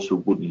 but they also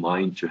wouldn't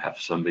mind to have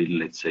somebody,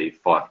 let's say,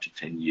 5 to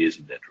 10 years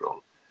in that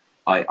role.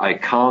 I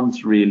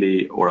can't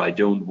really, or I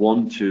don't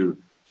want to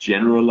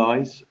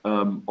generalize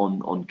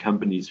on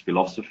companies'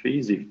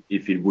 philosophies.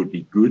 If it would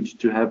be good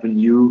to have a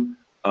new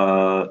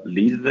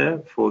leader there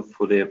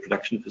for their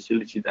production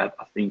facility, that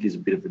I think is a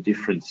bit of a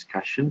different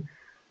discussion.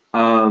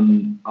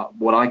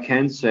 What I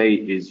can say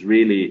is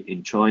really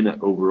in China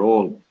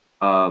overall,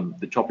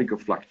 the topic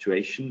of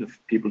fluctuation of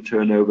people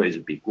turnover is a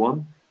big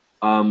one.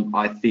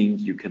 I think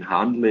you can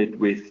handle it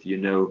with, you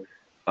know,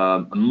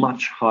 a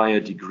much higher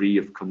degree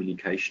of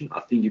communication.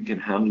 I think you can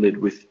handle it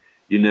with,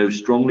 you know,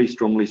 strongly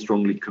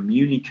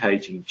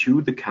communicating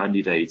to the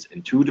candidates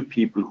and to the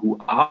people who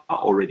are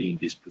already in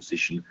this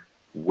position,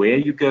 where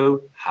you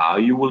go, how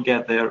you will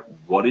get there,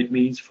 what it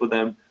means for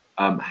them,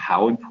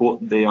 how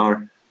important they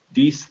are.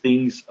 These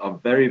things are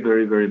very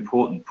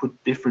important.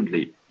 Put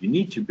differently, you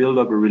need to build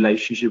up a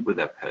relationship with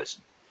that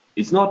person.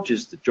 It's not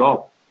just a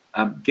job.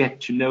 Get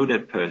to know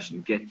that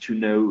person, get to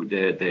know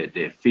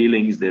their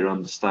feelings, their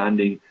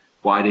understanding,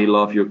 why they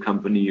love your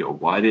company or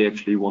why they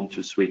actually want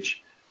to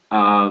switch.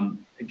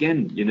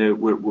 Again, you know,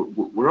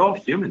 we're all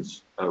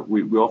humans.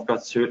 We all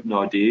got certain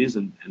ideas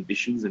and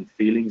ambitions and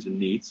feelings and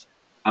needs.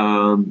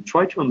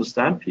 Try to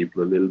understand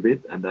people a little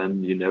bit and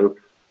then, you know,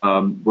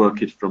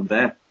 work it from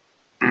there.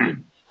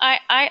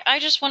 I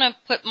just want to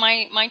put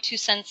my 2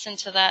 cents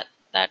into that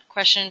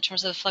question in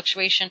terms of the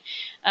fluctuation,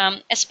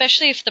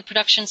 especially if the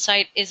production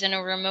site is in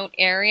a remote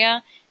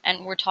area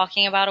and we're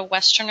talking about a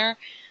Westerner.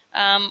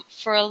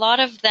 For a lot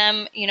of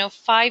them, you know,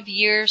 5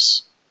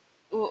 years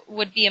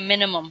would be a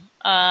minimum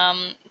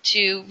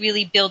to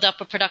really build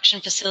up a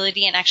production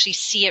facility and actually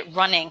see it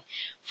running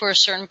for a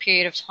certain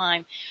period of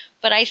time.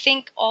 But I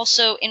think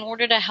also in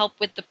order to help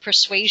with the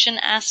persuasion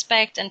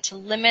aspect and to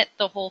limit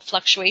the whole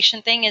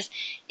fluctuation thing is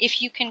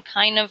if you can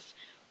kind of,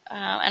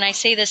 and I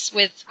say this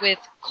with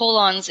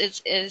colons,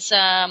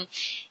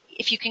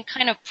 if you can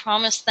kind of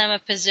promise them a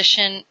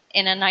position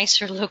in a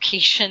nicer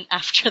location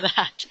after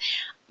that,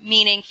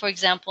 meaning, for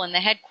example, in the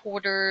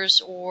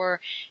headquarters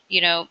or, you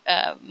know,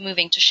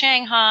 moving to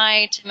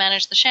Shanghai to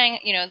manage the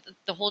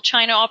whole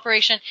China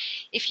operation.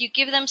 If you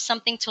give them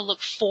something to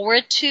look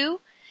forward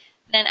to,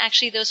 then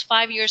actually those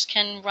 5 years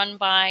can run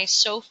by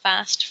so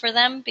fast for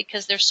them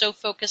because they're so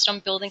focused on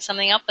building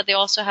something up, but they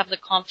also have the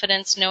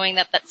confidence knowing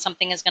that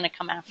something is going to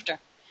come after.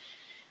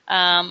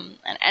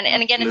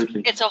 And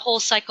again, it's a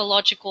whole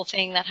psychological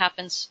thing that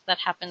happens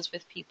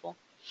with people.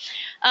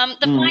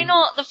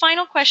 The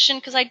final question,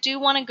 because I do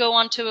want to go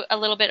on to a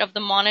little bit of the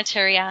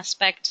monetary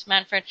aspect,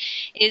 Manfred,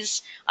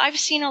 is I've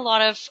seen a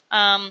lot of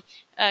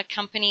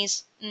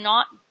companies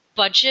not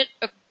budget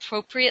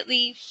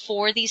appropriately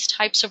for these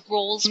types of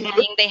roles,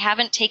 meaning they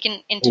haven't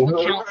taken into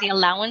account the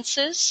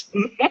allowances.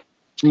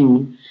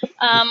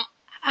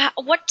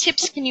 What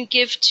tips can you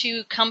give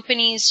to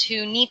companies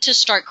who need to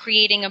start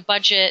creating a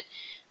budget?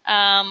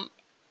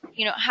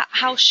 You know,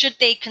 how should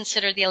they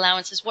consider the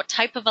allowances? What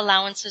type of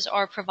allowances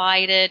are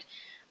provided?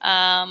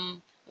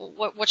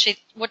 What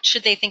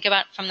should they think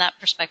about from that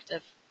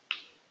perspective?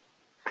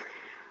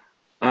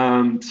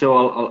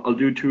 So I'll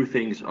do 2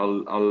 things.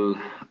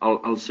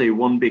 I'll say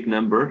one big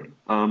number,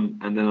 and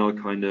then I'll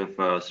kind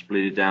of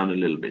split it down a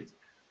little bit.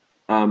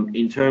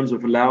 In terms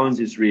of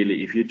allowances,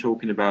 really, if you're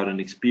talking about an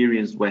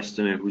experienced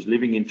Westerner who's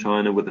living in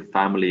China with a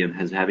family and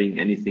has having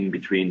anything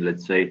between,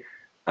 let's say,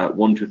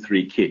 1 to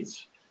 3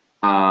 kids,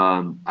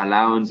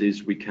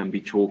 allowances, we can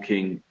be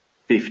talking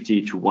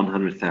 50 to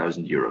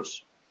 100,000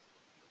 euros.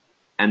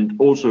 And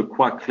also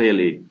quite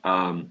clearly,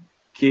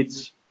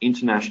 kids,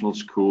 international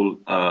school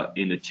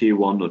in a tier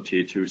 1 or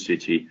tier 2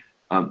 city,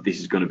 this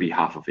is going to be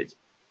half of it.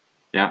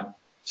 Yeah.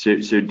 So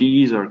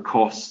these are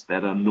costs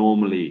that are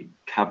normally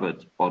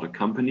covered by the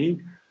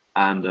company.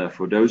 And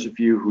for those of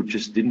you who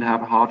just didn't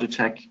have a heart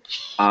attack,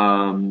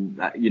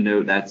 you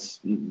know, that's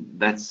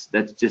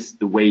just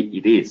the way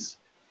it is.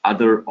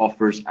 Other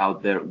offers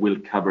out there will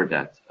cover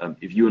that.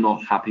 If you're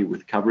not happy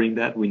with covering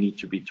that, we need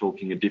to be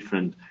talking a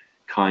different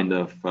kind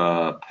of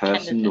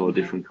person or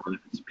different kind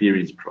of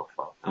experience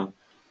profile.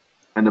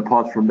 And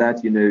apart from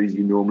that, you know,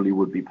 you normally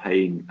would be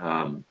paying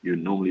the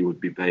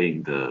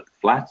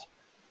flat.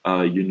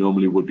 You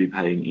normally would be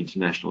paying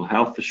international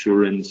health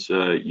assurance.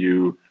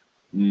 You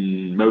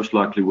most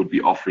likely would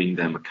be offering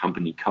them a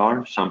company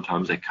car.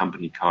 Sometimes a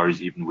company car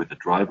is even with a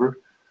driver.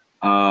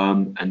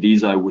 And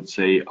these, I would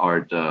say,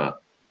 are the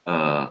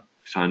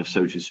kind of,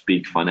 so to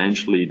speak,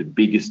 financially the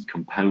biggest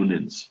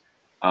components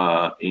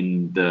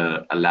in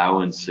the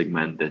allowance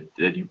segment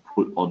that you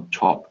put on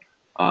top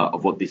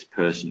of what this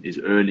person is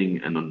earning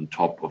and on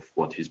top of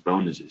what his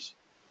bonus is.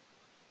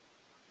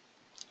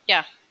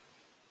 Yeah,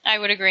 I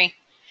would agree.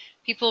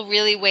 People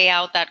really weigh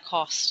out that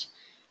cost.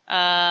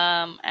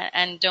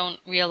 and don't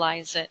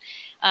realize it.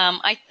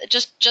 I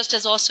just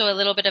as also a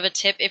little bit of a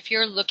tip, if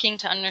you're looking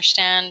to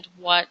understand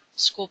what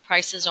school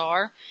prices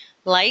are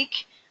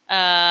like,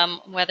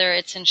 whether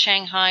it's in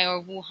Shanghai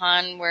or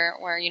Wuhan,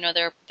 where you know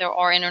there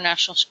are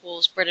international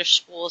schools, British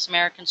schools,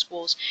 American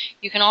schools,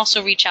 you can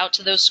also reach out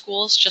to those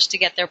schools just to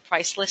get their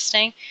price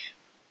listing.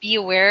 Be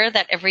aware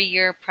that every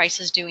year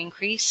prices do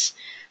increase,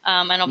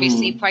 and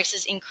obviously Mm.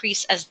 prices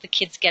increase as the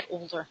kids get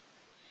older.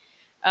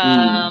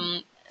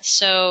 Mm.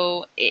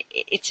 So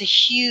it's a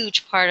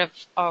huge part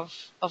of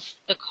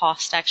the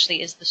cost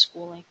actually is the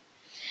schooling.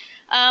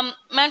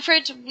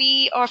 Manfred,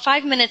 we are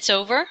 5 minutes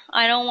over.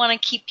 I don't want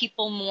to keep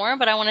people more,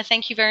 but I want to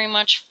thank you very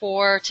much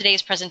for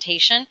today's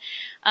presentation.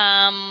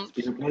 It's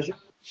been a pleasure.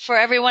 For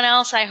everyone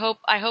else, I hope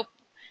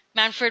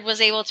Manfred was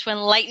able to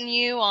enlighten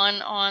you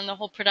on the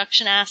whole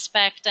production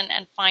aspect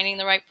and finding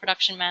the right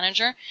production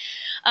manager.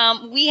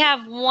 We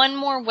have one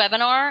more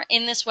webinar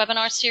in this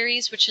webinar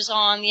series, which is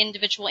on the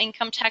individual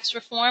income tax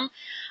reform.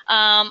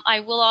 I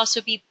will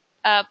also be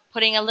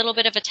putting a little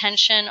bit of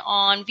attention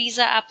on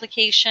visa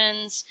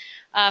applications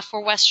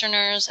for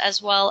Westerners,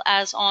 as well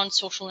as on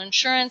social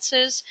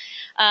insurances.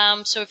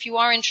 So if you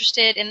are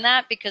interested in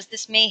that, because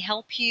this may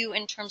help you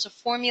in terms of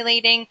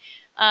formulating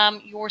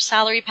your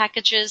salary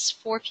packages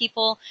for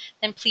people,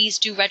 then please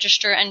do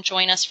register and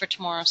join us for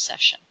tomorrow's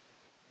session.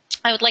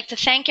 I would like to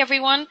thank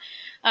everyone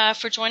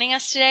for joining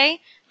us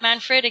today.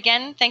 Manfred,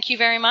 again, thank you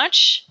very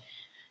much.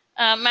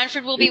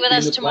 Manfred will be It's with been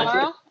us a pleasure.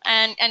 tomorrow,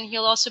 and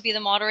he'll also be the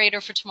moderator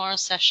for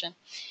tomorrow's session.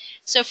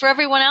 So for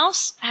everyone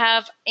else,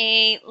 have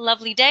a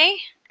lovely day,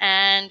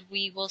 and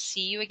we will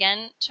see you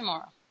again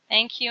tomorrow.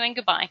 Thank you and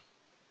goodbye.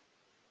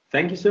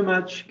 Thank you so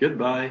much.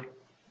 Goodbye.